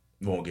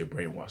won't get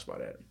brainwashed by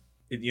that.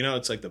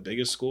 It's like the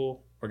biggest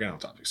school. We're getting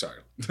off topic.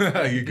 Sorry.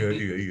 You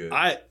good.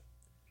 I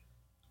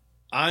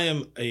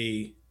am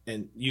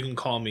and you can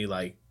call me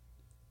like,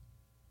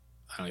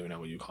 I don't even know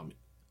what you call me.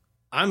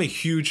 I'm a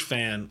huge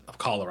fan of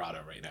Colorado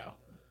right now.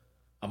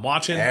 I'm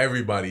watching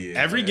everybody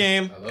every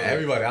game.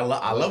 Everybody. I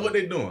love what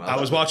they're doing. I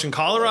was watching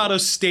Colorado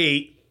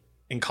State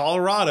in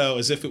Colorado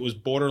as if it was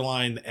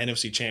borderline the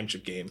NFC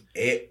Championship game.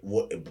 I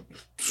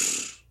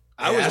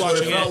was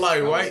watching it. Felt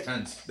like, right?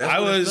 That's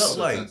what it felt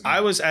like.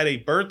 I was at a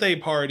birthday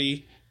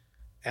party.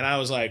 And I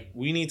was like,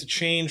 we need to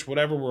change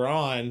whatever we're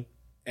on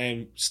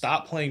and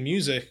stop playing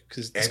music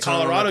because this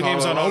Colorado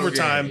game's on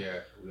overtime. Yeah,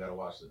 we got to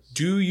watch this.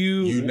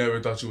 You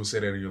never thought you would say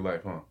that in your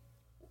life, huh?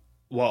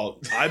 Well,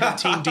 I've been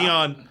Team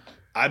Deion.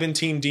 I've been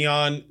Team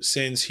Deion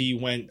since he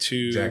went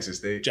to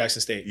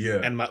Jackson State.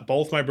 Yeah. And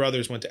both my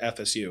brothers went to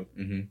FSU.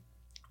 Mm-hmm.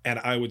 And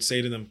I would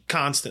say to them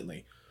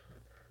constantly,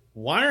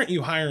 why aren't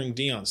you hiring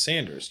Deion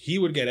Sanders? He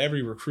would get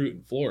every recruit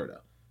in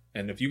Florida.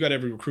 And if you got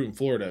every recruit in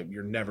Florida,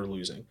 you're never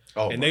losing.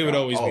 And they would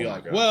always be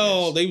like,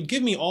 they would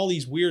give me all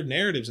these weird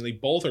narratives, and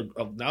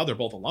now they're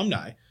both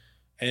alumni.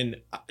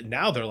 And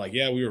now they're like,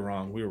 yeah, we were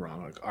wrong.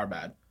 Like, our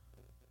bad.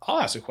 I'll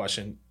ask a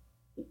question.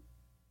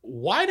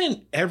 why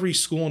didn't every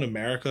school in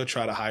America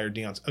try to hire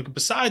Deion?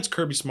 Besides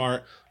Kirby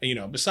Smart,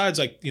 besides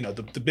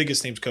the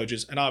biggest names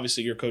coaches, and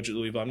obviously your coach at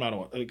Louisville, I'm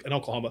not in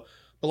Oklahoma,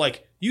 but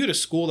like you at a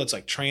school that's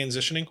like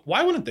transitioning,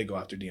 why wouldn't they go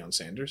after Deion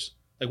Sanders?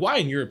 Like, why,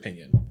 in your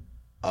opinion?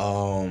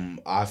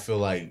 I feel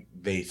like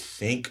they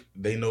think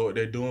they know what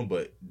they're doing,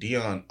 but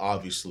Deion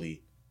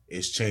obviously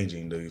is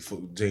changing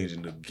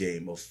the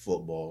game of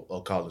football,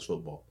 of college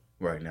football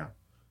right now.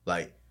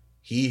 Like,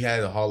 he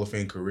had a Hall of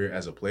Fame career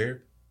as a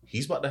player.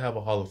 He's about to have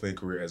a Hall of Fame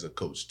career as a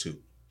coach too.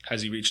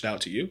 Has he reached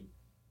out to you?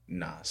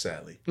 Nah,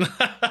 sadly.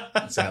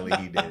 Sadly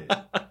he didn't.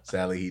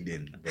 Sadly he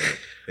didn't. But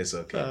it's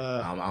okay.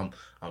 I'm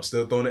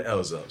still throwing the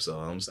L's up, so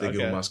I'm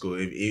sticking with my school,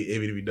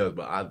 even if he does.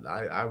 But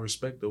I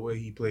respect the way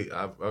he played.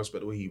 I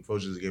respect the way he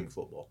approaches the game of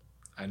football.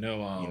 I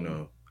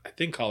know. I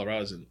think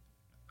Colorado's in.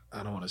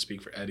 I don't want to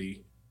speak for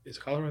Eddie. Is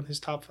Colorado in his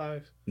top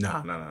 5?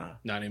 Nah.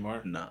 Not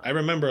anymore. Nah. I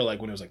remember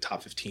like when it was like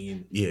top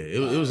 15. Yeah, it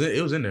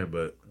was in there,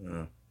 but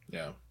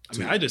yeah. I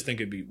mean, I just think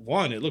it'd be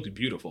it looked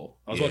beautiful.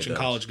 I was watching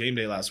College Game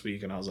Day last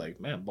week, and I was like,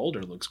 man,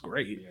 Boulder looks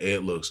great.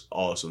 It looks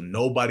awesome.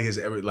 Nobody has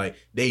ever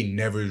they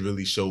never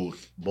really showed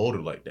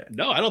Boulder like that.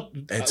 No, I don't.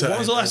 When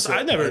was the last?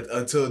 I never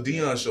until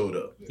Deion showed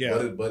up.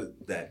 Yeah,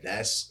 but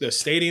that's the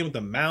stadium with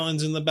the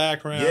mountains in the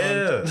background.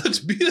 Yeah, it looks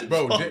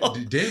beautiful. Bro,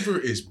 Denver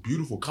is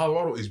beautiful.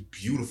 Colorado is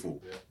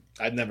beautiful. Yeah.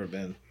 I've never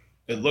been.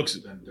 It looks.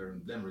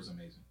 Denver's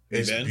amazing.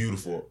 It's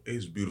beautiful.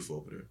 It's beautiful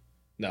over there.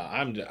 No,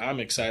 I'm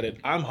excited.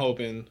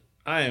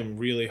 I am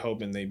really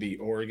hoping they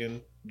beat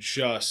Oregon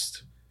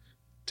just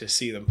to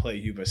see them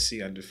play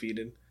USC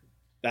undefeated.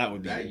 That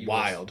would be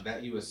wild.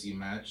 That USC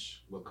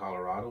match with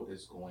Colorado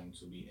is going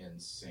to be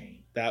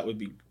insane. That would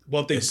be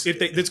it's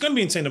going to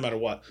be insane no matter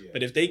what. Yeah.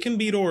 But if they can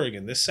beat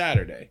Oregon this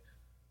Saturday,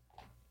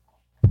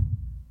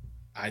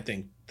 I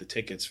think the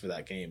tickets for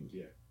that game.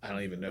 Yeah, I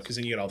don't even know, because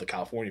then you get all the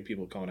California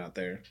people going out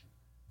there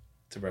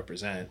to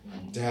represent.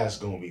 That's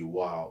going to be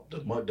wild.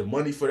 The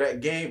money for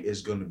that game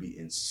is going to be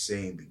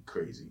insanely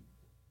crazy.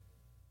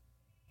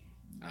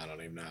 I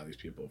don't even know how these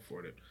people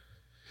afford it.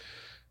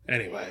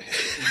 Anyway.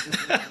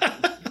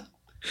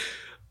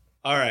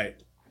 All right.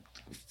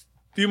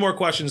 A few more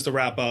questions to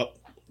wrap up,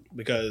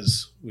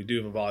 because we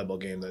do have a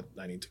volleyball game that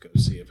I need to go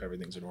see if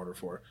everything's in order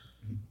for.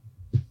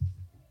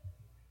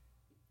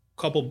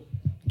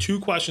 2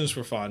 questions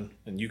for fun,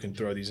 and you can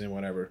throw these in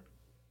whenever.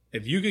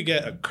 If you could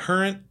get a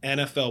current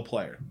NFL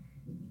player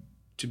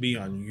to be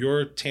on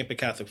your Tampa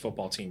Catholic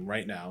football team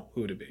right now,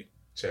 who would it be?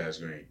 Chaz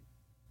Green.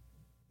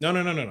 No.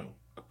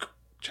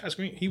 Chaz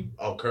Green.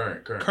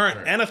 Current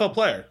NFL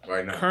player.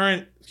 Right now.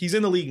 Current. He's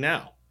in the league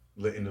now.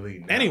 In the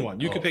league now. Anyone.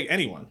 You could pick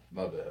anyone.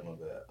 My bad.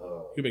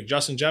 You can pick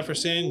Justin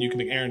Jefferson. You can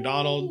pick Aaron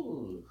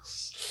Donald.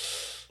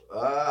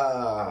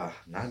 Not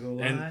gonna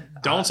lie. And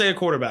don't say a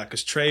quarterback,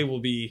 because Trey will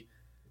be.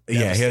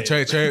 Yeah, Trey.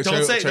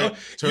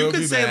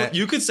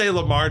 You could say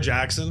Lamar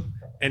Jackson,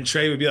 and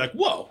Trey would be like,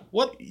 "Whoa,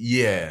 what?"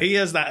 Yeah, he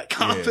has that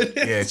confidence.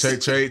 Yeah,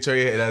 Trey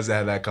does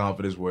have that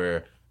confidence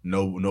where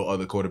no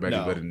other quarterback is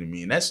better than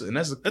me, and that's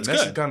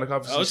the kind of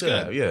confidence you should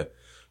have. Yeah,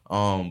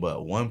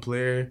 but one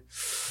player,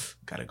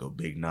 gotta go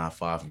big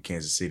 9-5 from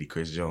Kansas City,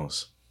 Chris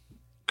Jones.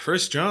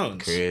 Chris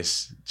Jones.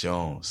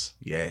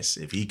 Yes,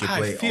 if he could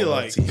play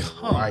on the team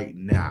right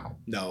now.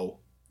 No.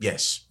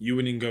 Yes. You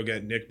wouldn't even go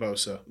get Nick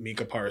Bosa,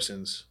 Micah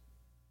Parsons.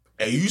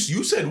 Hey,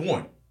 you said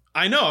one.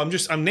 I know.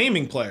 I'm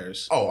naming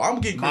players. Oh,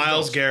 I'm getting Chris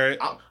Miles Jones. Garrett.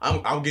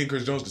 I'm getting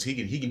Chris Jones because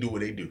he can do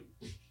what they do.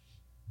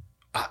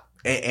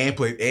 And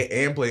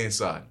play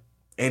inside.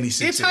 And he's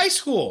 6'6". It's high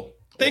school.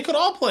 They could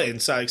all play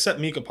inside except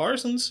Micah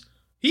Parsons.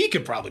 He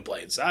could probably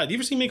play inside. You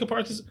ever see Micah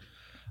Parsons?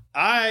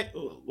 I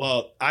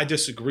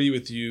disagree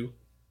with you.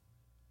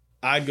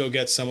 I'd go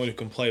get someone who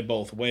can play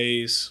both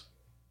ways.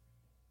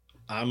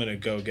 I'm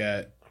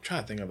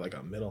trying to think of like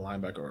a middle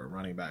linebacker or a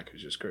running back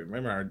who's just great.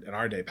 Remember in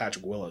our day,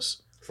 Patrick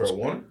Willis. Fred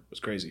Warner? Was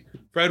crazy.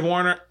 Fred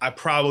Warner, I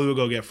probably would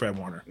go get Fred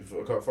Warner.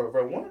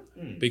 Fred Warner?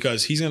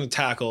 Because he's going to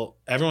tackle.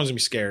 Everyone's going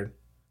to be scared.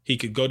 He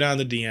could go down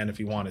the DN if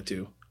he wanted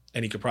to,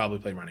 and he could probably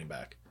play running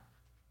back.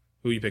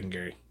 Who are you picking,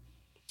 Gary?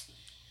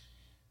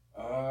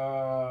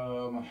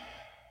 I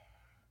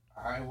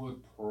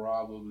would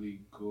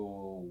probably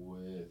go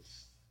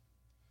with...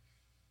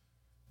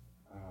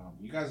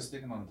 you guys are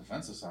sticking on the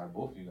defensive side,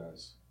 both of you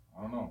guys.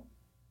 I don't know.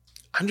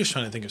 I'm just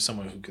trying to think of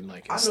someone who can I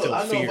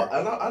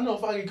know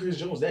if I get Chris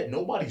Jones, that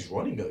nobody's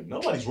running or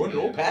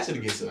passing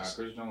against us.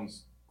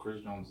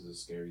 Chris Jones is a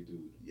scary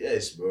dude.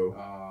 Yes, bro.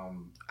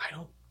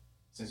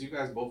 Since you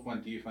guys both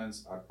went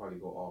defense, I'd probably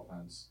go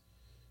offense.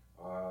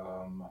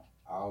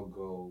 I'll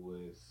go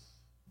with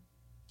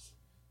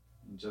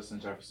Justin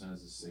Jefferson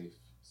is a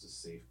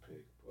safe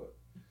pick, but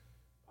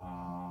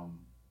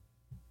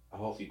a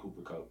healthy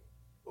Cooper Kupp.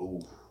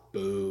 Ooh.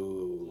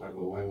 Boo. I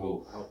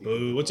go healthy.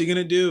 Boo. What's he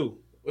gonna do?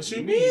 What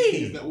you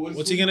mean?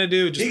 What's he gonna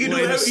do? Just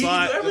play the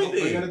slot. All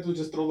you gotta do is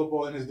just throw the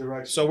ball in his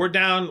direction. So we're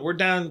down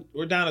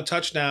a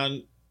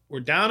touchdown.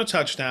 We're down a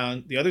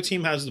touchdown. The other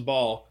team has the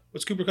ball.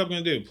 What's Cooper Kupp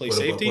going to do? Play Put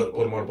safety?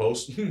 Put him on the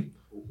post.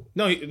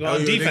 No, you on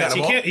think defense. they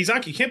He got can't. He's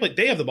not. He can't play.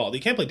 They have the ball. He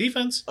can't play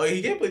defense. Oh,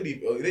 he can't play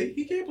deep.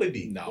 He can't play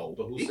deep. No.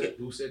 But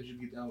who said you'd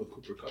be down with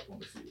Cooper Kupp on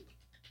the field?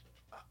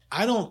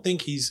 I don't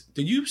think he's.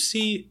 Did you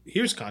see?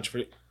 Here's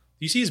controversy. Do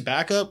you see his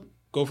backup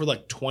go for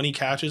like 20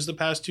 catches the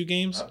past 2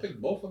 games? I think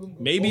both of them.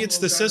 Maybe both it's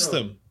of the them got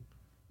system. up.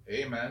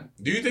 Hey man,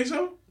 Do you think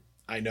so?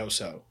 I know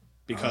so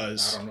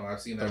because I don't know.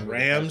 I've seen the that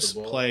Rams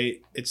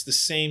play. It's the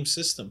same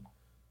system.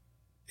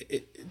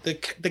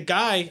 The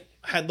guy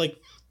had like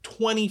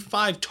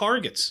 25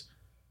 targets,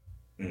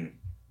 and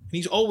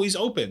he's always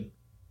open.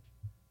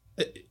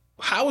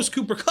 How is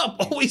Cooper Kupp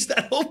always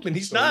that open?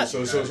 He's not.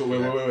 So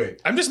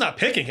wait. I'm just not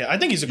picking him. I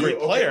think he's a great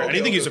player. I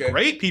think he's a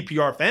great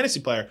PPR fantasy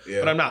player, Yeah.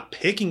 but I'm not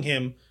picking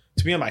him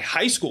to be on my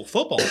high school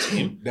football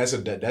team. That's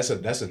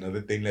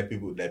another thing that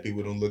people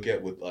don't look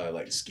at with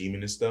like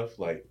scheming and stuff.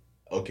 Like,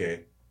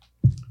 okay,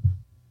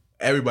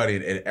 everybody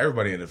in the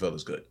NFL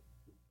is good.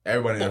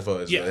 Everybody in the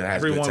NFL is has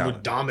everyone good talent.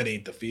 would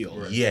dominate the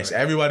field. Yes,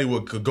 everybody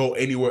could go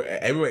anywhere.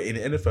 Everybody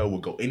in the NFL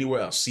would go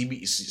anywhere else.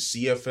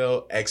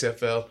 CFL,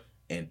 XFL,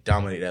 and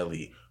dominate that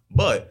league.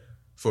 But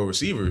for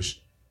receivers,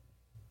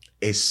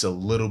 it's a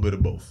little bit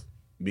of both.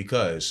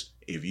 Because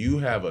if you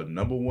have a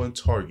number 1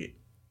 target,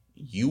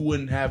 you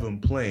wouldn't have him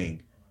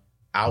playing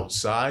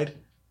outside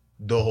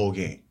the whole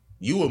game.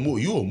 You will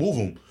move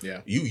him.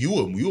 Yeah. You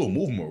will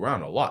move him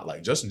around a lot.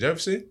 Like Justin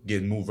Jefferson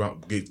gets moved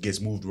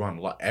around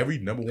a lot. Every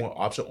number 1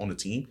 option on the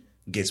team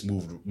gets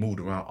moved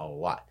around a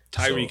lot.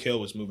 Tyreek Hill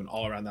was moving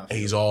all around that field.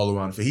 He's all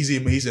around. He's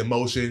in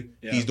motion.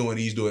 Yeah. He's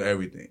doing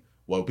everything.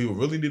 What people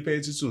really need to pay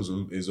attention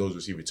to is those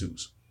receiver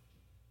 2s.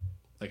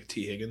 Like a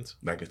T. Higgins.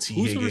 Like a T.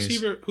 Who's Higgins.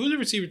 Who's the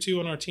receiver 2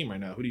 on our team right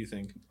now? Who do you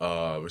think?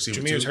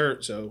 Receiver Jameer's 2.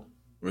 hurt, so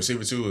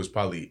Receiver 2 is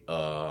probably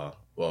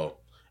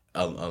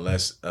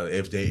unless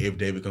if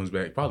David comes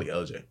back, probably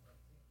LJ.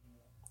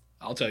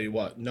 I'll tell you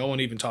what. No one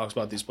even talks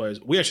about these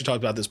players. We actually talked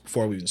about this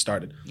before we even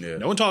started. Yeah.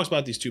 No one talks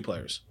about these 2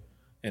 players,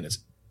 and it's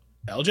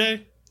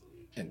LJ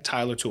and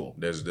Tyler Toole.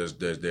 There's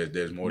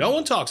more. No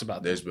one talks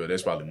about this.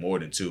 There's probably more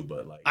than 2,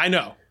 but like I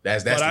know.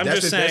 that's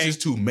his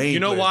 2 main. You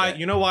know players why? that-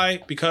 You know why?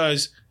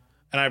 Because,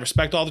 and I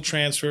respect all the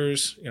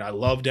transfers. You know, I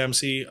love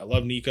Dempsey. I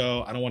love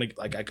Nico. I don't want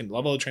to I can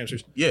love all the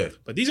transfers. Yeah.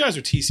 But these guys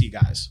are TC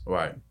guys.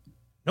 Right.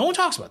 No one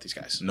talks about these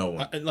guys. No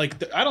one.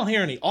 I don't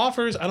hear any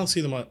offers. I don't see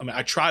them.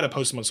 I try to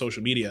post them on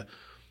social media.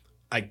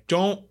 I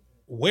don't.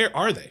 Where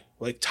are they?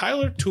 Like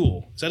Tyler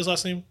Toole. Is that his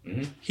last name?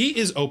 Mm-hmm. He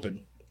is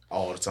open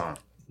All the time.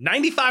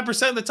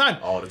 95% of the time.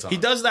 All the time. He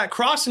does that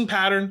crossing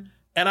pattern,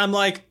 and I'm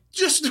like,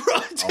 just throw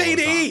it to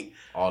TD.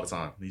 All the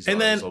time.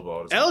 And then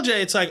all the time.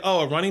 LJ, it's like,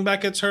 oh, a running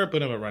back gets hurt,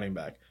 put him at running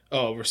back.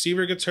 Oh, a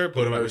receiver gets hurt,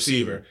 put him at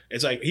receiver.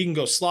 It's like he can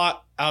go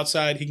slot,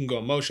 outside, he can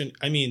go motion.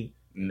 I mean,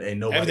 Ain't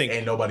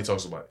nobody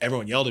talks about it.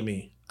 everyone yelled at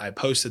me. I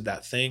posted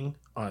that thing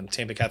on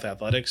Tampa Catholic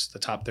Athletics, the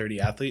top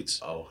 30 athletes.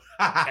 Oh.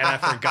 And I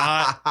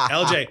forgot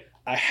LJ.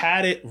 I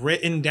had it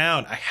written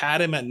down. I had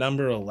him at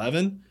number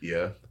 11.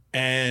 Yeah.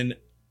 And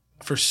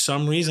for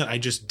some reason, I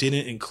just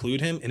didn't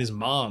include him. And his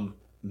mom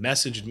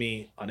messaged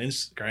me on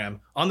Instagram.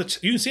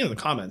 You can see it in the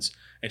comments.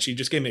 And she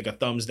just gave me like a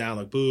thumbs down,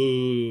 like,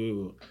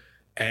 boo.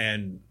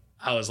 And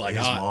I was like,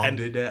 His mom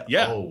did that?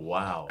 Yeah. Oh,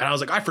 wow. And I was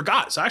like, I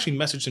forgot. So I actually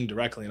messaged him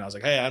directly. And I was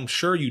like, hey, I'm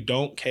sure you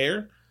don't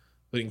care.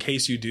 But in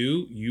case you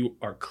do, you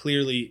are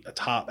clearly a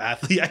top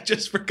athlete. I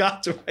just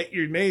forgot to write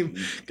your name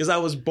because I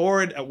was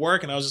bored at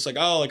work. And I was just like,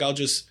 oh, like I'll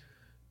just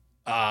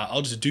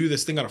do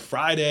this thing on a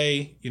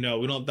Friday. You know,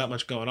 we don't have that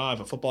much going on. I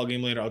have a football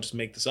game later. I'll just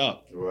make this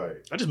up. Right.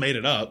 I just made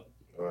it up.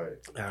 Right.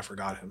 And I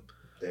forgot him.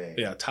 Dang.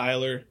 Yeah,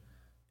 Tyler,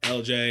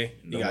 LJ.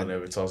 No you got one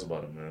ever talks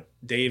about him, man.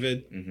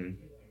 David. Mm-hmm.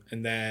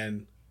 And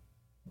then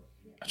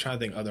I'm trying to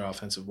think other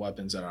offensive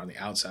weapons that are on the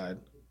outside.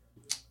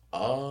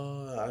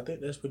 I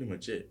think that's pretty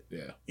much it.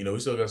 Yeah. You know, we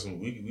still got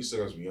some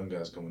young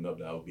guys coming up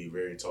that will be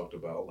very talked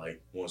about.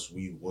 Like once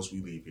we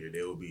leave here,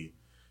 they will be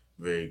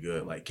very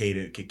good. Like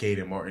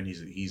Caden Martin,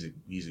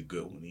 he's a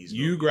good one.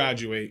 You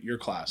graduate your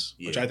class,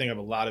 which Yeah. I think have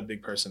a lot of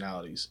big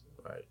personalities.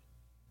 Right.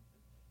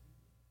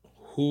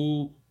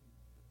 Who,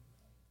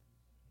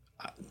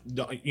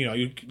 you know,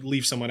 you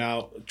leave someone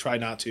out, try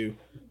not to.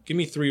 Give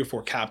me 3 or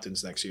 4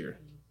 captains next year.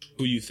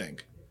 Who you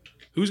think?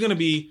 Who's gonna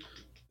be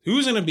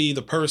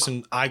the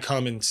person I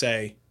come and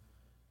say,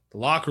 the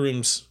locker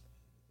room's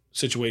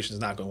situation is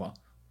not going well.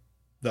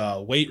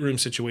 The weight room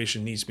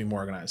situation needs to be more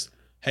organized.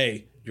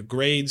 Hey, your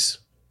grades,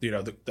 you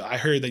know, I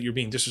heard that you're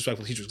being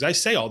disrespectful to teachers. Because I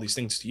say all these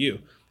things to you.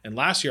 And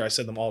last year I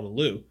said them all to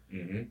Lou.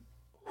 Mm-hmm.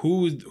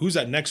 Who's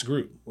that next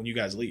group when you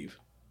guys leave?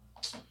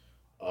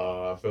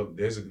 I feel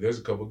there's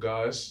a couple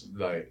guys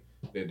like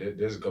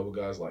there's a couple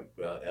guys like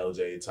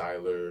LJ,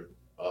 Tyler,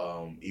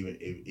 even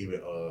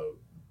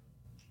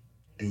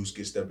Deuce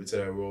can step into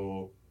that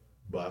role,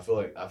 but I feel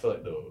like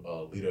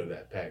the leader of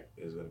that pack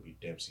is going to be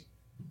Dempsey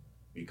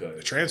because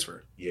The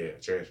transfer. Yeah,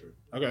 transfer.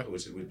 Okay.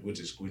 Which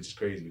is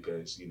crazy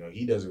because you know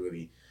he doesn't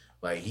really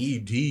like he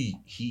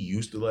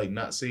used to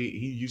not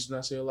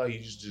say a lot. He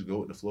just go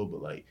with the flow,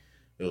 but like.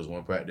 It was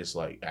one practice,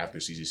 like after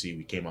CCC,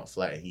 we came out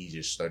flat, and he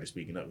just started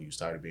speaking up. He was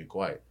tired of being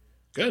quiet,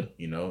 Good.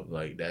 You know,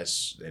 like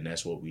that's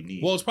what we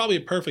need. Well, it's probably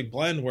a perfect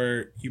blend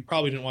where you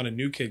probably didn't want a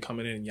new kid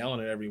coming in and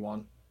yelling at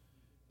everyone,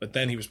 but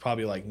then he was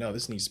probably like, "No,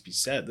 this needs to be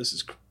said.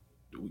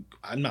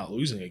 I'm not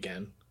losing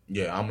again."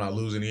 Yeah, I'm not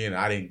losing again.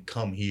 I didn't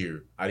come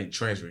here. I didn't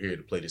transfer here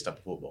to play this type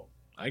of football.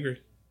 I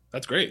agree.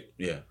 That's great.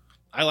 Yeah,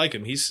 I like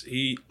him. He's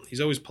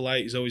always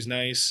polite. He's always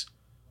nice.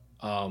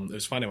 It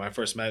was funny when I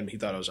first met him. He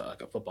thought I was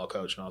like a football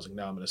coach, and I was like,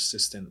 "No, I'm an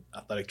assistant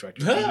athletic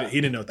director."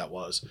 He didn't know what that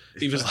was.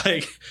 He was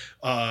like,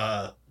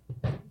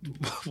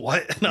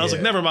 "What?" And I was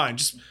like, "Never mind.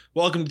 Just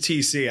welcome to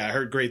TC. I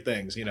heard great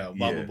things. You know,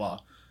 blah blah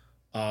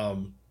blah."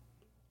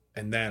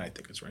 And then I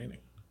think it's raining.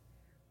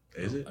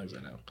 Is it? I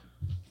know.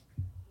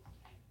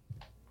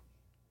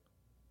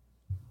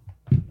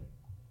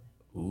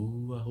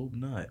 Ooh, I hope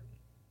not.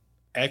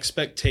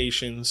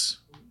 Expectations.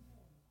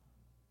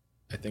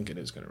 I think it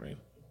is going to rain.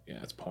 Yeah,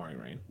 it's pouring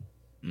rain.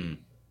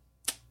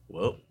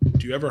 Well,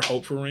 do you ever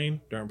hope for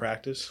rain during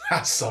practice?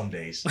 Some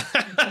days.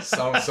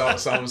 some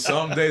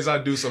days I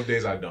do, some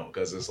days I don't.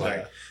 Because it's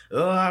like,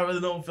 I really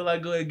don't feel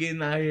like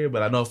getting out here.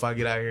 But I know if I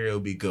get out here, it'll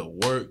be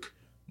good work.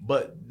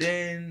 But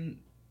then,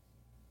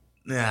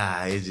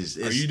 it's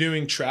Are you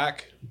doing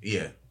track?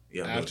 Yeah.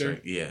 I'm after? doing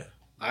track. Yeah.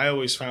 I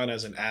always found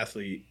as an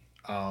athlete,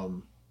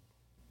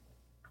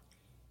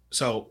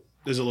 so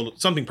there's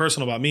something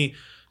personal about me.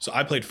 So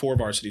I played 4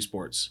 varsity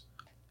sports.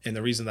 And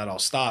the reason that all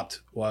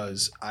stopped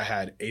was I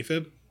had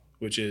AFib,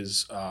 which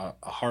is a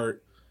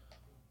heart,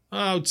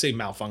 I would say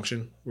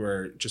malfunction,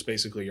 where just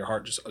basically your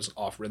heart just is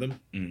off rhythm.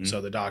 Mm-hmm. So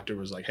the doctor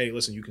was like, hey,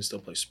 listen, you can still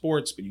play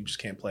sports, but you just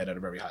can't play it at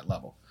a very high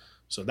level.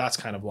 So that's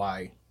kind of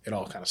why it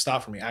all kind of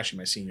stopped for me, actually,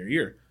 my senior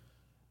year.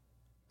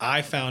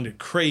 I found it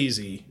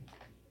crazy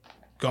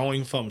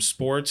going from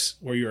sports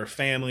where you're a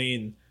family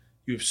and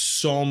you have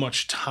so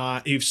much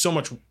time, you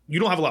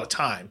don't have a lot of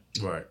time.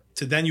 Right.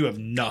 To then you have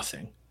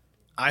nothing.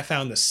 I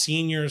found the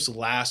seniors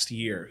last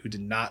year who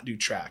did not do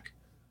track.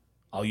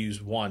 I'll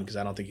use one because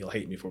I don't think he'll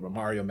hate me for it, but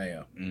Mario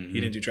Mayo. Mm-hmm. He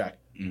didn't do track.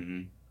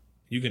 Mm-hmm.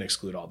 You can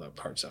exclude all the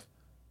hard stuff.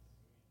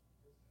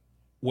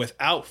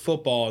 Without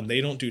football and they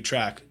don't do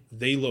track,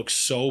 they look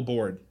so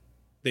bored.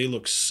 They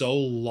look so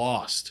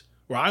lost.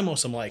 Where I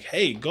almost am like,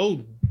 hey,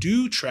 go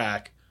do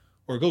track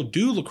or go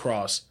do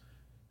lacrosse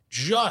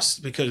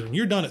just because when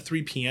you're done at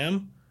 3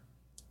 p.m.,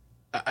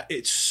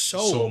 it's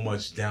so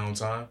much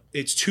downtime.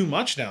 It's too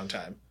much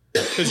downtime.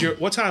 Because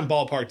what time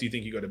ballpark do you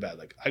think you go to bed?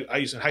 Like I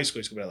used in high school,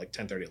 I used to go to bed at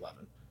like 10:30,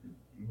 11.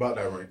 About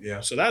that range,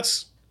 yeah. So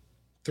that's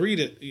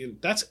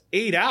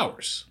 8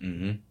 hours.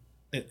 Mm-hmm.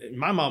 And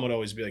my mom would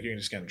always be like, you're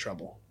just getting in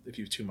trouble if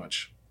you have too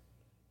much.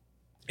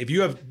 If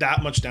you have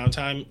that much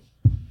downtime,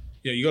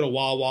 you go to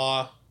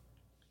Wawa.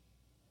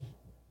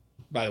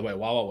 By the way,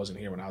 Wawa wasn't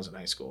here when I was in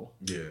high school.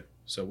 Yeah.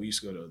 So we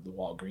used to go to the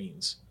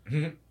Walgreens.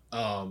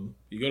 Mm-hmm.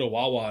 You go to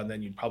Wawa and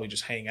then you probably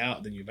just hang out.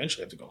 And then you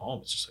eventually have to go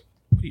home. It's just like,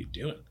 what are you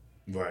doing?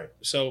 Right.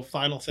 So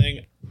final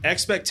thing,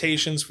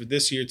 expectations for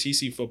this year,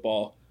 TC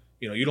football,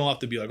 you don't have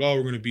to be like, oh,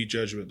 we're going to beat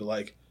Jesuit. But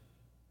like,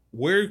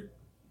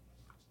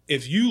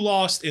 if you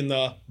lost in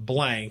the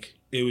blank,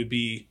 it would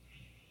be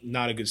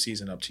not a good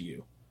season up to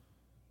you.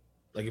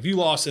 Like if you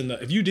lost in the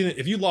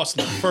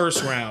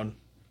first round,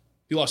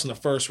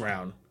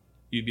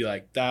 you'd be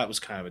like, that was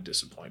kind of a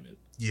disappointment.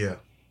 Yeah.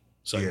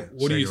 So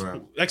what do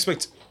you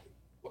expect?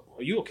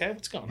 Are you okay?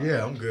 What's going on?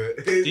 Yeah, I'm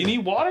good. Do you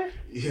need water?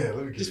 Yeah,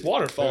 let me get Just it.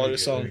 waterfall or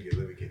something.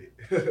 Let me get it.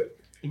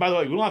 And by the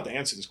way, we don't have to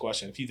answer this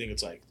question if you think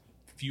it's like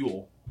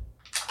fuel.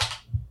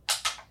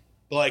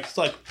 But like, it's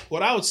like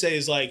what I would say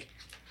is like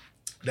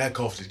that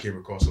cough just came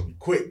across on me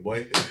quick,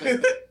 boy.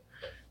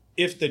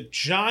 If the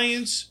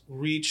Giants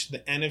reached the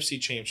NFC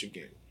Championship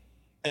game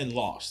and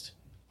lost,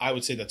 I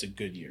would say that's a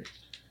good year.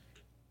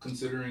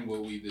 Considering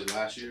what we did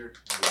last year,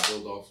 we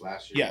build off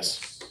last year.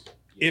 Yes.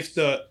 If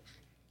the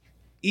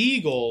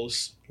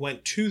Eagles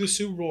went to the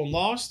Super Bowl and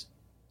lost,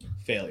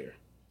 failure.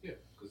 Yeah,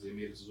 because they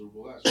made it to the Super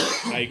Bowl last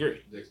year. I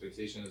agree. The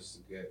expectation is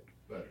to get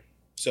better.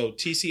 So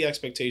TC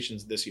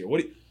expectations this year.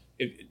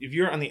 If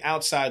you're on the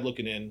outside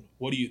looking in,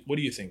 what are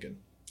you thinking?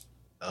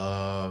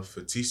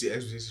 For TC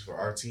expectations for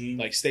our team,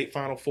 like state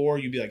Final Four,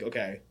 you'd be like,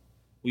 okay,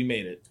 we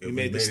made it. We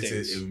made the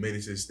states. If we made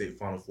it to the state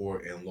Final Four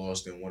and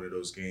lost in one of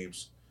those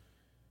games,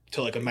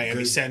 to like a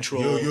Miami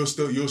Central, you'll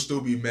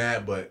still be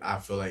mad, but I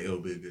feel like it'll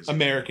be a good season.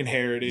 American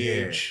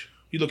Heritage. Yeah.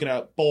 You're looking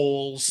at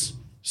bowls,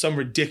 some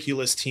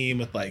ridiculous team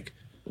with like,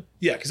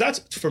 yeah, because that's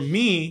for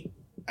me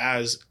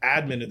as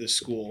admin of this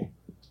school.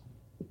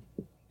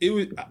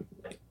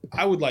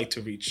 I would like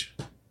to reach.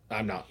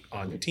 I'm not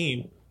on your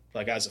team.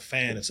 Like as a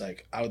fan, it's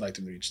like I would like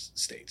to reach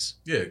states.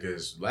 Yeah,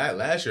 because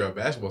last year our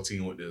basketball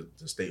team went to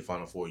the state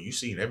Final Four. You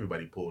seen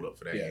everybody pulled up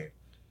for that game.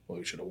 Well,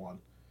 we should have won.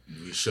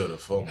 We should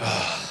have.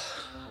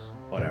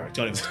 Whatever.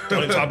 Don't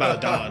even talk about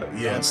it, Don.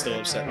 Yeah, I'm still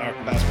upset. Our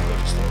basketball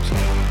coach is still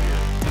upset.